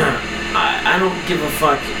yourself. I don't give a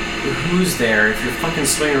fuck who's there. If you're fucking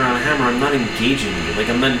swinging around a hammer, I'm not engaging you. Like,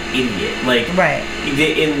 I'm not an idiot. Like,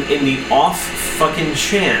 in the off fucking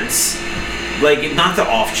chance, like, not the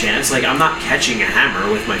off chance, like, I'm not catching a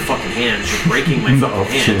hammer with my fucking hands. You're breaking my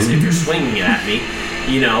fucking hands if you're swinging it at me,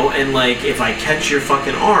 you know? And, like, if I catch your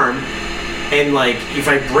fucking arm, and, like, if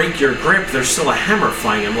I break your grip, there's still a hammer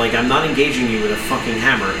flying. I'm like, I'm not engaging you with a fucking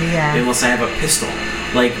hammer unless I have a pistol.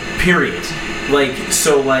 Like, period. Like,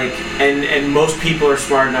 so, like, and most people are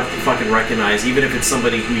smart enough to fucking recognize, even if it's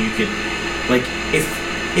somebody who you could, like, if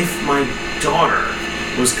my daughter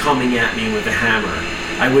was coming at me with a hammer,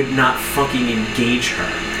 I would not fucking engage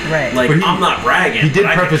her. Right. Like, I'm not bragging, but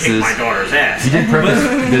I could kick my daughter's ass. He did preface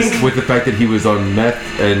this with the fact that he was on meth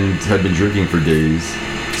and had been drinking for days.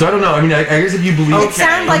 So I don't know. I mean, I guess if you believe it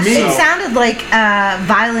sounded like a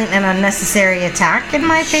violent and unnecessary attack, in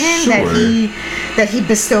my opinion, that he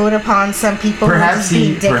bestowed upon some people. Perhaps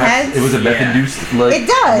it was a meth-induced. Like, it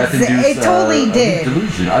does. It totally did.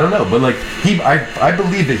 Delusion. I don't know, but like I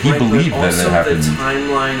believe that he believed that it happened. Also, the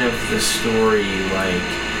timeline of the story, like.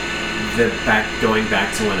 Going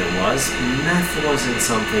back to when it was, meth wasn't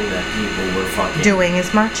something that people were fucking doing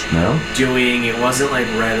as much. No, it wasn't like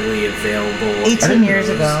readily available. 18 years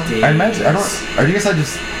ago. I imagine. I guess I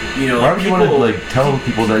just. You know, why like would you want to like tell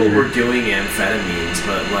people that you were doing amphetamines,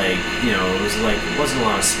 but like, you know, it wasn't a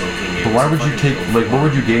lot of smoking. But why would you take what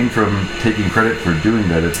would you gain from taking credit for doing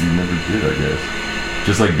that if you never did? I guess.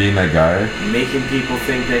 Just like being that guy? Making people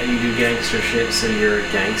think that you do gangster shit, so you're a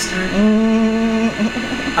gangster?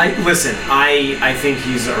 I think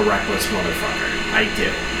he's a reckless motherfucker. I do.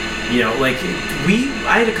 You know, like,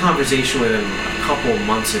 I had a conversation with him a couple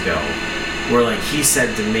months ago where, like, he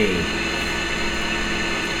said to me,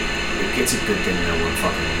 it's a good thing that we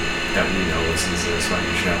know listens to this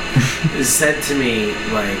fucking show, he said to me,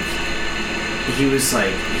 like, he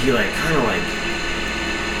kind of, like,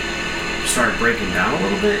 started breaking down a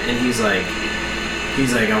little bit, and he's like,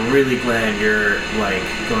 I'm really glad you're like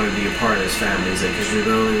going to be a part of this family. He's like, because you're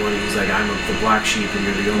the only one. He's like, I'm the black sheep, and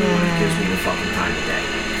you're the only one that gives me the fucking time of day.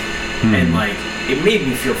 And like, it made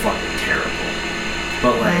me feel fucking terrible.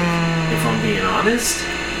 But like, if I'm being honest,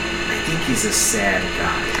 I think he's a sad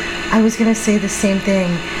guy. I was gonna say the same thing.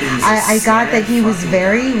 I got that he was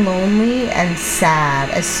very lonely and sad.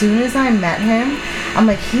 As soon as I met him, I'm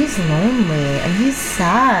like, he's lonely and he's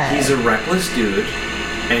sad. He's a reckless dude,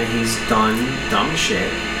 and he's done dumb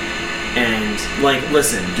shit. And like,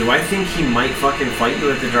 listen, do I think he might fucking fight you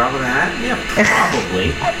at the drop of a hat? Yeah,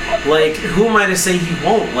 probably. Like, who am I to say he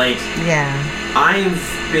won't? Like, yeah, I've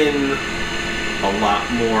been a lot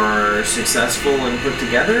more successful and put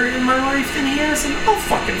together in my life than he has, and I'll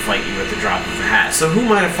fucking fight you at the drop of a hat. So who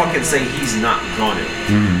am I to fucking say he's not gonna?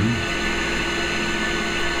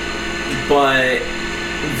 But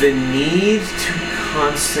the need to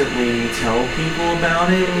constantly tell people about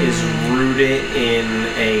it is rooted in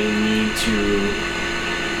a need to...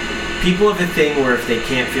 People have a thing where if they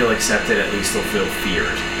can't feel accepted, at least they'll feel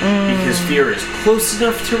feared. Because fear is close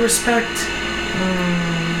enough to respect.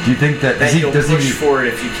 Do you think that you'll push for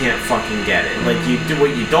it if you can't fucking get it? Like, you do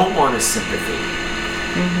what you don't want is sympathy.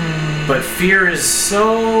 But fear is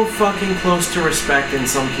so fucking close to respect in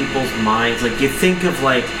some people's minds. Like, you think of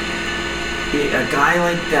like a guy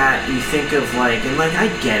like that. You think of like, and like, I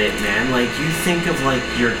get it, man. Like, you think of like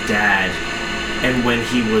your dad, and when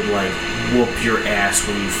he would like whoop your ass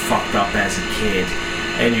when you fucked up as a kid.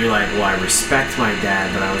 And you're like, well, I respect my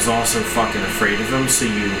dad, but I was also fucking afraid of him. So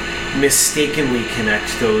you mistakenly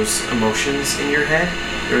connect those emotions in your head,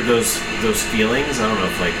 or those feelings. I don't know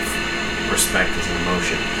if like respect is an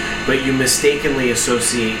emotion, but you mistakenly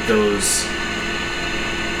associate those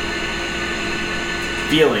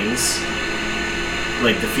feelings,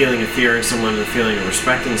 like the feeling of fearing someone and the feeling of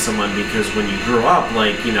respecting someone, because when you grew up,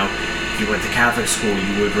 like, you know, if you went to Catholic school,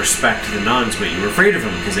 you would respect the nuns, but you were afraid of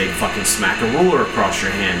them because they'd fucking smack a ruler across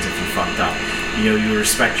your hands if you fucked up. you know, you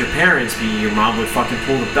respect your parents, but your mom would fucking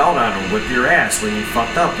pull the belt out and whip your ass when you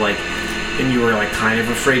fucked up, like, and you were like kind of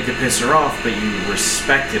afraid to piss her off, but you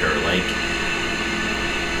respected her. Like,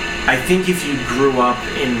 I think if you grew up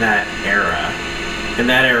in that era, and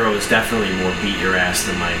that era was definitely more beat your ass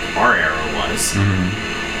than like our era was,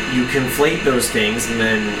 you conflate those things, and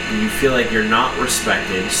then you feel like you're not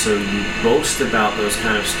respected, so you boast about those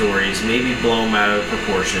kind of stories, maybe blow them out of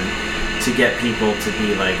proportion to get people to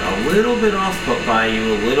be like a little bit off put by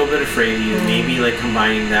you, a little bit afraid of you, maybe like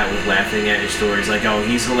combining that with laughing at your stories, like, oh,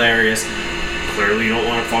 he's hilarious, clearly you don't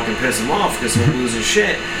want to fucking piss him off because he'll lose his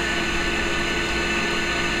shit.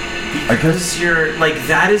 Because you're like,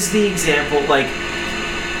 that is the example. Like,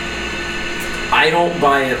 I don't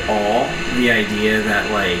buy at all the idea that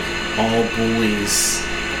like all bullies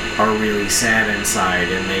are really sad inside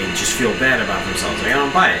and they just feel bad about themselves. Like, I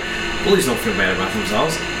don't buy it. Bullies don't feel bad about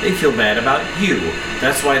themselves. They feel bad about you.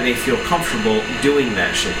 That's why they feel comfortable doing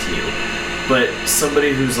that shit to you. But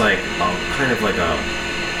somebody who's like kind of like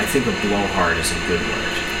I think a blowhard is a good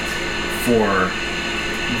word for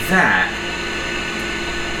that.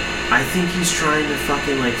 I think he's trying to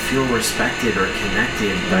fucking like feel respected or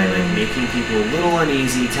connected by like making people a little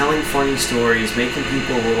uneasy, telling funny stories, making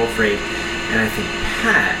people a little afraid. And I think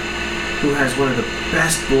Pat, who has one of the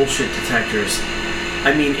best bullshit detectors,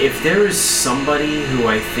 I mean, if there is somebody who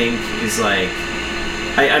I think is like,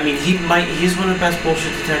 I mean, he's one of the best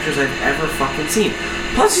bullshit detectors I've ever fucking seen.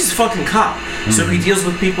 Plus, he's a fucking cop, so he deals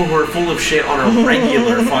with people who are full of shit on a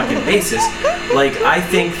regular fucking basis. Like, I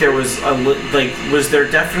think there was was there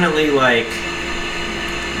definitely like,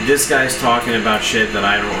 this guy's talking about shit that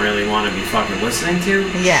I don't really want to be fucking listening to?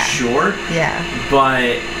 Yeah. Sure. Yeah.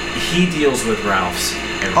 But he deals with Ralphs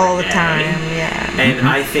every all the day. time, yeah. And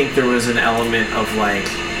I think there was an element of like,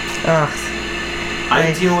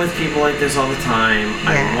 I deal with people like this all the time.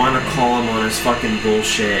 Yeah. I want to call him on his fucking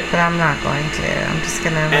bullshit. But I'm not going to. I'm just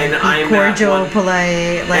going to I'm be cordial,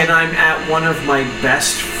 polite. Like, and I'm at one of my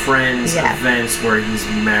best friends' events where he's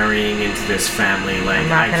marrying into this family. Like,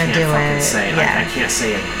 I can't fucking say. Like, I can't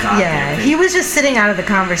say a goddamn thing. He was just sitting out of the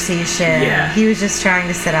conversation. Yeah. He was just trying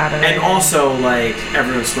to sit out of it. And also, like,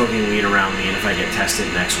 everyone's smoking weed around me, and if I get tested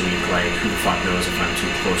next week, like, who the fuck knows if I'm too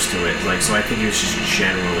close to it. Like, so I think he was just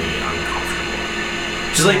generally uncomfortable.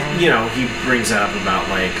 Just like, you know, he brings that up about,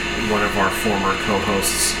 like, one of our former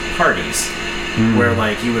co-hosts' parties, where,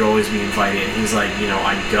 like, he would always be invited, and he's like, you know,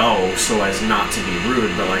 I go so as not to be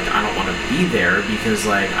rude, but, like, I don't want to be there because,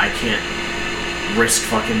 like, I can't risk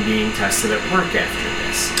fucking being tested at work after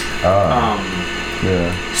this.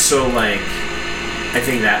 Yeah. So, like, I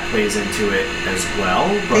think that plays into it as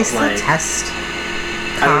well, but, they still like... test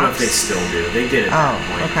I don't know if they still do. They did at that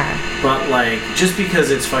point. Okay. But, like, just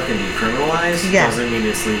because it's fucking decriminalized doesn't mean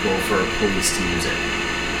it's legal for police to use it.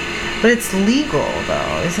 But it's legal,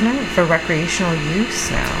 though, isn't it? For recreational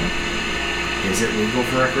use now. Is it legal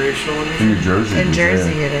for recreational use? In New Jersey. In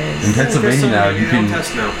Jersey it is. In Pennsylvania now, you can...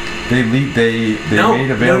 test now. They made available...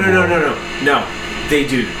 No. They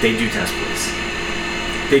do test police.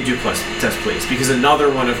 They do test police. Because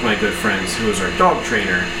another one of my good friends, who is our dog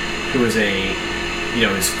trainer, who is you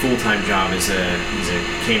know, his full-time job is he's a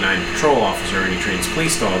canine patrol officer, and he trains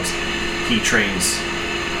police dogs. He trains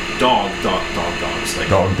dogs, like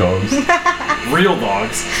dogs, real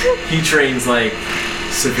dogs. He trains like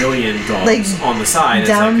civilian dogs like on the side,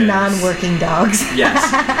 dumb, like non-working dogs. Yes,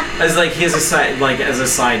 as like he has as a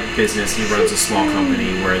side business, he runs a small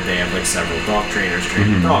company where they have like several dog trainers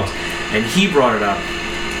training dogs, and he brought it up,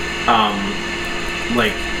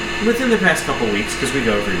 like within the past couple weeks because we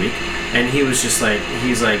go every week. And he was just like,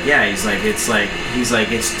 it's decriminalized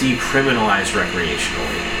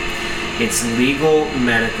recreationally. It's legal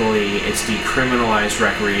medically, it's decriminalized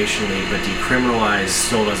recreationally, but decriminalized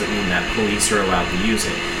still doesn't mean that police are allowed to use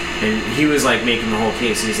it. And he was like making the whole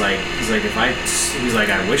case. He's like,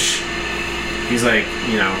 I wish,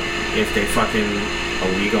 you know, if they fucking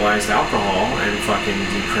legalized alcohol and fucking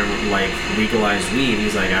legalized weed,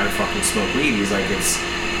 he's like, I would fucking smoke weed. He's like,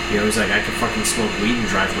 you know, he's like, I could fucking smoke weed and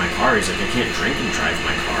drive my car. He's like, I can't drink and drive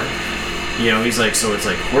my car. You know, he's like, so it's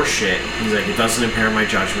like horse shit. He's like, it doesn't impair my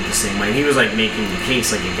judgment the same way. And he was like making the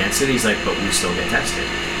case like against it. He's like, but we still get tested.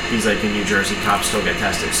 He's like, in New Jersey, cops still get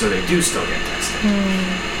tested. So they do still get tested.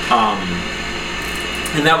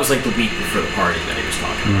 And that was like the week before the party that he was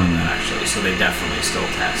talking about that actually. So they definitely still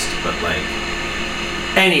test. But like,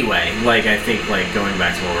 anyway, like I think like going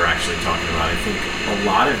back to what we're actually talking about, I think a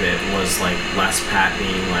lot of it was like less Pat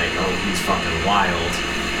being like, oh, he's fucking wild,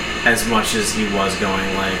 as much as he was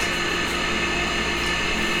going like,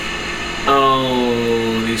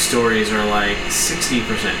 oh, these stories are like 60%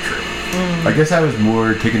 true. I guess I was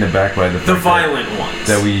more taken aback by the The fact violent ones.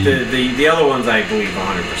 that we- the other ones I believe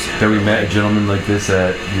 100%. that we met a gentleman like this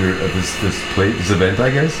at this event. I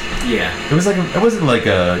guess Yeah. it was like it wasn't like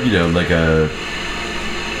a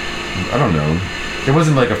I don't know. It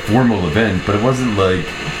wasn't like a formal event, but it wasn't like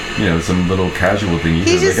some little casual thing either.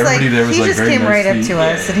 He just everybody there was he like just very came right up nicely- to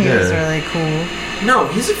us, and he was Yeah. really cool. No,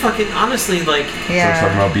 he's a fucking honestly like So I was talking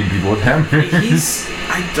Yeah. about beating people with hammers.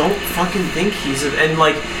 I don't fucking think he's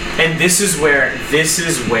and this is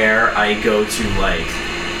where I go to like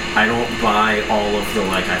I don't buy all of the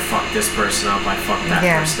like I fucked this person up, I fucked that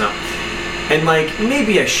Yeah. person up, and like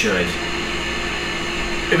maybe I should.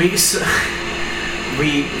 I mean,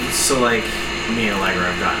 like me and Allegra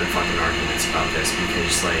have gotten in fucking arguments about this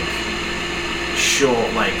because like she'll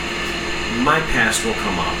like my past will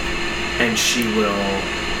come up and she will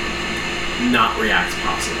not react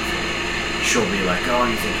positively. She'll be like, oh,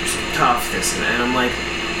 you think you're so tough, this and that. And I'm like,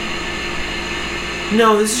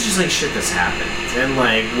 no, this is just like shit that's happened. And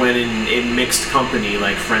like when in mixed company,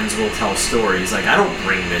 like friends will tell stories. Like I don't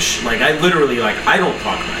bring this like I literally like I don't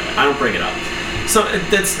talk about it. I don't bring it up. So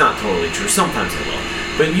that's not totally true. Sometimes I will.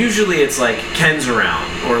 But usually it's like Ken's around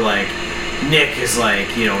or like Nick is like,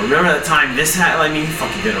 remember that time this happened? I mean, he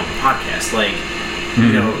fucking did it on the podcast. Like,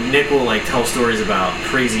 Nick will like tell stories about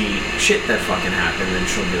crazy shit that fucking happened, and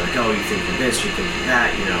she'll be like, "Oh, you think of this, you think of that,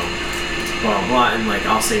 blah blah blah," and like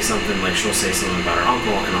I'll say something, like she'll say something about her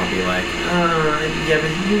uncle, and I'll be like, "Yeah, but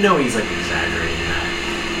he's like exaggerating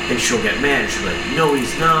that," and she'll get mad, and she'll be like, "No,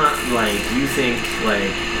 he's not. Like, you think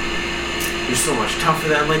like you're so much tougher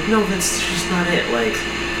than." I'm like, no, that's just not it. Like,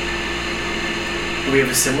 we have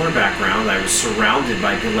a similar background. I was surrounded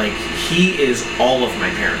by like he is all of my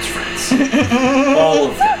parents' friends,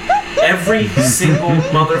 all of them. Every single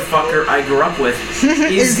motherfucker I grew up with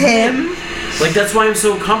is him. Like that's why I'm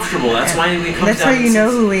so comfortable. That's why we come. That's down why you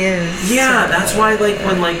know who he is. Yeah, that's why like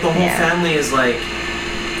when like the whole Yeah. family is like,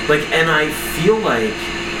 and I feel like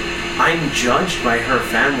I'm judged by her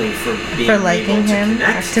family for being For liking able to him,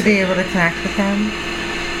 connect to be able to connect with him.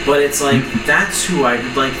 But it's like that's who I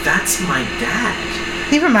like. That's my dad.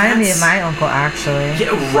 He reminded me of That's- my uncle, actually.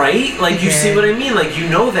 Yeah, right? Like, He you see did. what I mean? Like, you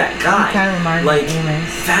know that guy. He kinda reminded me like, of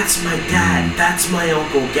Amos. that's my dad. That's my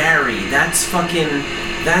Uncle Gary. That's fucking...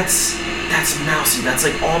 That's Mousy. That's,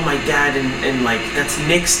 like, all my dad and, like, that's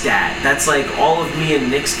Nick's dad. That's, like, all of me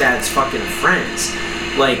and Nick's dad's fucking friends.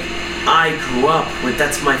 Like, I grew up with...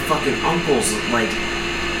 That's my fucking uncle's... Like,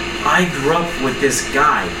 I grew up with this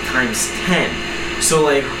guy times 10. So,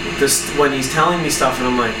 like, this when he's telling me stuff and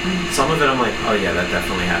I'm like, some of it I'm like, oh yeah, that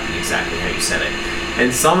definitely happened exactly how you said it.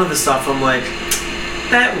 And some of the stuff I'm like,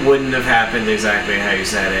 that wouldn't have happened exactly how you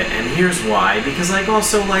said it. And here's why. Because, like,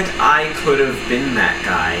 also, like, I could have been that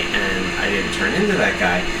guy and I didn't turn into that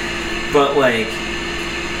guy. But, like,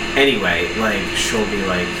 anyway, like, she'll be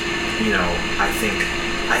like, I think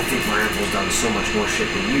my uncle's done so much more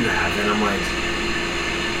shit than you have. And I'm like,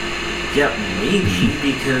 yeah, maybe,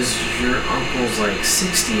 because your uncle's like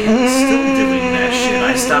 60 and he's still doing that shit.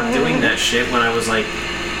 I stopped doing that shit when I was like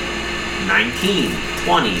 19,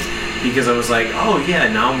 20, because I was like, oh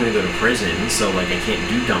yeah, now I'm gonna go to prison, so like I can't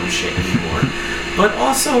do dumb shit anymore. But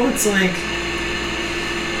also, it's like,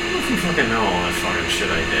 I don't know if you fucking know all that fucking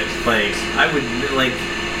shit I did. Like, I would, like,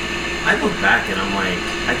 I look back and I'm like,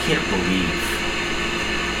 I can't believe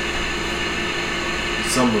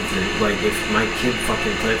some of the, like, if my kid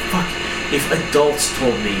fucking played, if adults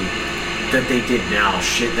told me that they did now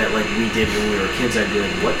shit that, like, we did when we were kids, I'd be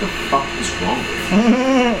like, what the fuck is wrong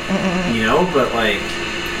with you? But, like,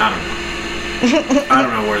 I don't know. I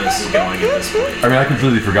don't know where this is going at this point. I mean, I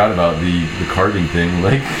completely forgot about the carding thing,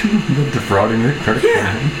 like the defrauding the credit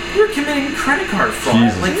Yeah, card. we were committing credit card fraud,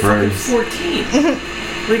 Jesus like, Christ. fucking 14.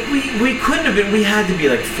 Like, we couldn't have been, we had to be,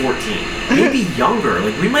 like, 14. Maybe younger.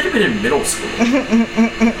 Like, we might have been in middle school.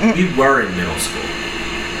 We were in middle school.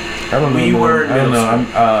 I don't know. We were in I don't middle know.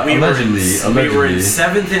 school. We Allegedly. were in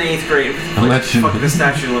 7th and 8th grade. Allegedly. Fuck, the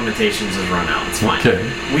statute of limitations has run out. It's fine. Okay.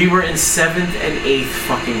 We were in 7th and 8th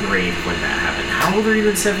fucking grade when that happened. How old are you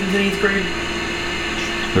in 7th and 8th grade?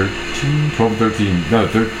 13, 12, 13. No,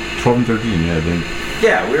 12 and 13. Yeah, then.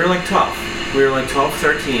 Yeah, we were like 12. We were like 12,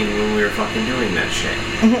 13 when we were fucking doing that shit.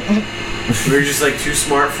 We were just like too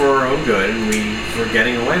smart for our own good, and we were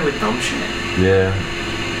getting away with dumb shit. Yeah.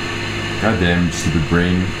 Goddamn stupid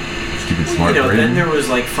brain. Stupid smart brain. Then there was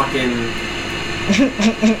like fucking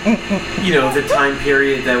you know, the time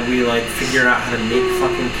period that we like figured out how to make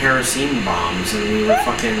fucking kerosene bombs, and we were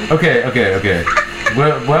fucking Okay.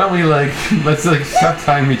 Why don't we let's stop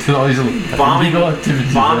tying me to all these illegal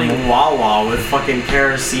activities. bombing Wawa with fucking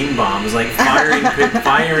kerosene bombs, like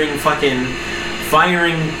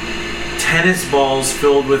firing tennis balls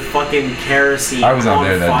filled with fucking kerosene I was not on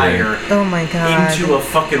there that fire Oh my god. into a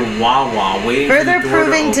fucking Wawa, waiting Further for the door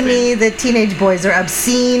proving to open. me that teenage boys are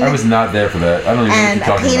obscene I was not there for that. I don't even and know a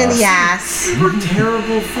what you're pain talking in about. the ass. We were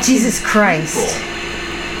terrible fucking Jesus Christ.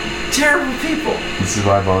 people. Terrible people. This is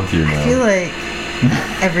why I volunteer now. I feel like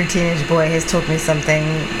every teenage boy has told me something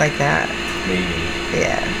like that. Maybe.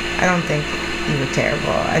 Yeah. I don't think you were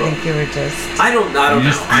terrible. I think you were just I don't know.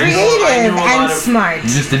 creative and smart. You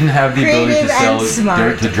just didn't have the ability to Creative sell and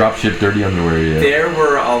smart. to drop ship dirty underwear yet. There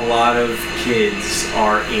were a lot of kids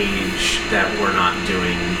our age that were not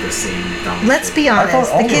doing the same dumb Let's shit. be honest. thought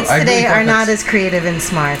all The of- kids I really today thought are not that's- as creative and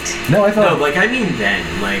smart. No, I thought No, like I mean then,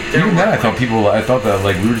 like there even were, then I like, thought that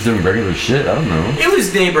like we were just doing regular shit. I don't know. it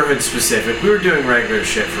was neighborhood specific. We were doing regular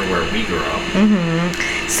shit for where we grew up.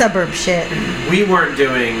 Suburb shit. We weren't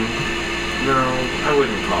doing. No, I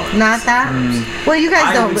wouldn't call it. Not that? Well, you guys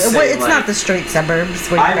I don't. would say, It's like- not the straight suburbs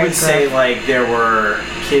where you I guys would say grew up. like there were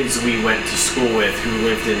kids we went to school with who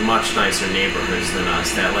lived in much nicer neighborhoods than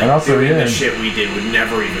us. That like And also, doing yeah. the shit we did would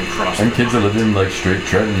never even cross. And the kids that mind. lived in like straight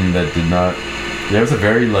Trenton that did not. There was a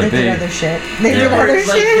very They like did other shit. They There did were, other like,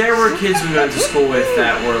 shit. there were kids we went to school with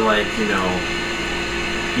that were like, you know,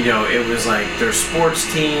 it was like their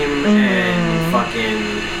sports team and fucking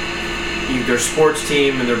their sports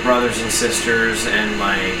team and their brothers and sisters and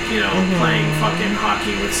like, you know, playing fucking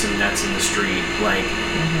hockey with some nets in the street. Like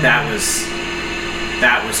that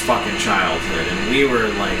was fucking childhood, and we were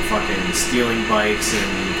like fucking stealing bikes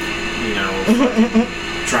and, you know, fucking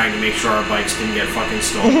trying to make sure our bikes didn't get fucking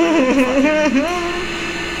stolen. Fucking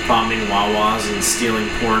bombing Wawas and stealing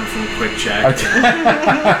porn from Quick Check.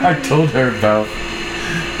 I told her about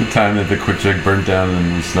the time that the Quick Check burnt down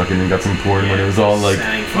and we snuck in and got some porn when it was all like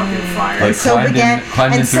setting fucking fire. Like, climbed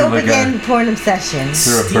in through, like, began porn obsession.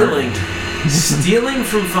 through a burn. stealing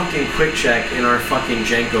from fucking Quick Check in our fucking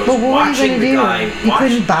Jenkos, But what were you watching gonna the do? guy You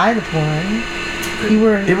couldn't buy the porn. You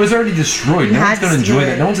were. It was already destroyed. You No had one's gonna to enjoy steal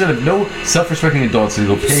that. it. No one's gonna. No self-respecting adults is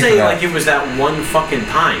gonna go You pay for say that. like it was that one fucking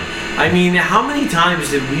time. I mean, how many times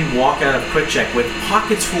did we walk out of Quick Check with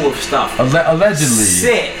pockets full of stuff?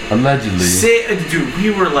 Allegedly. Allegedly. Dude,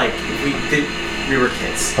 we were like, we were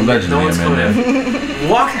kids. Allegedly, no one's Amanda. gonna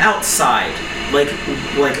walk outside, like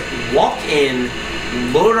walk in,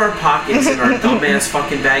 load our pockets in our dumbass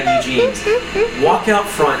fucking baggy jeans, walk out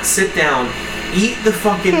front, sit down, eat the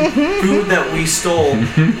fucking food that we stole,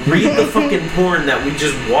 read the fucking porn that we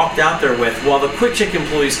just walked out there with, while the Quick Check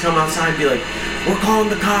employees come outside and be like, "We're calling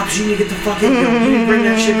the cops. You need to get the fucking, you need to bring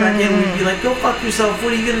that shit back in." We'd be like, "Go fuck yourself.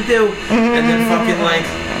 What are you gonna do?" And then fucking like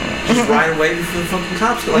just ride away before the fucking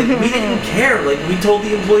cops go. Like we didn't care. Like we told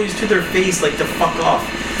the employees to their face like to fuck off.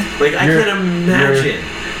 Like I You're- can't imagine.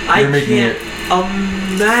 I you're making can't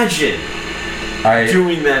imagine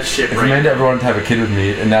doing that shit If right Amanda now. ever wanted to have a kid with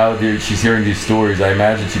me, and now she's hearing these stories, I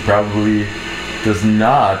imagine she probably does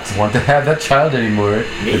not want to have that child anymore.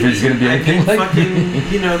 If it's going to be anything like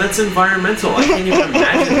fucking, you know, that's environmental. I can't even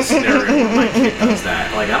imagine a scenario where my kid does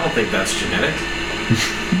that. Like, I don't think that's genetic.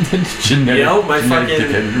 genetic. You know, my genetic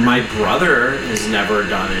fucking, dickhead. my brother has never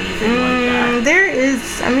done anything like that. There is.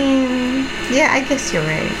 I mean, yeah, I guess you're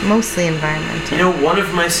right. Mostly environmental. You know, one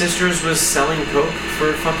of my sisters was selling coke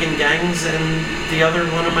for fucking gangs, and the other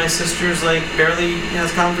one of my sisters, like, barely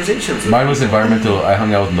has conversations with Mine was people. environmental. I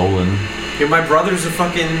hung out with Nolan. Yeah, my brother's a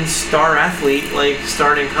fucking star athlete, like,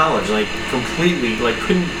 starting college, like, completely, like,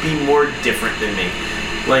 couldn't be more different than me.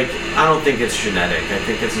 Like, I don't think it's genetic. I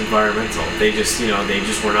think it's environmental. They just, you know, they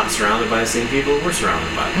just were not surrounded by the same people we're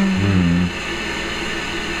surrounded by.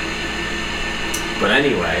 But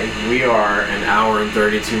anyway, we are an hour and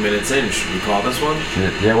 32 minutes in. Should we call this one?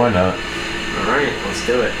 Shit. Yeah, why not? All right, let's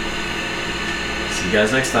do it. See you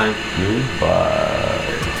guys next time. Goodbye.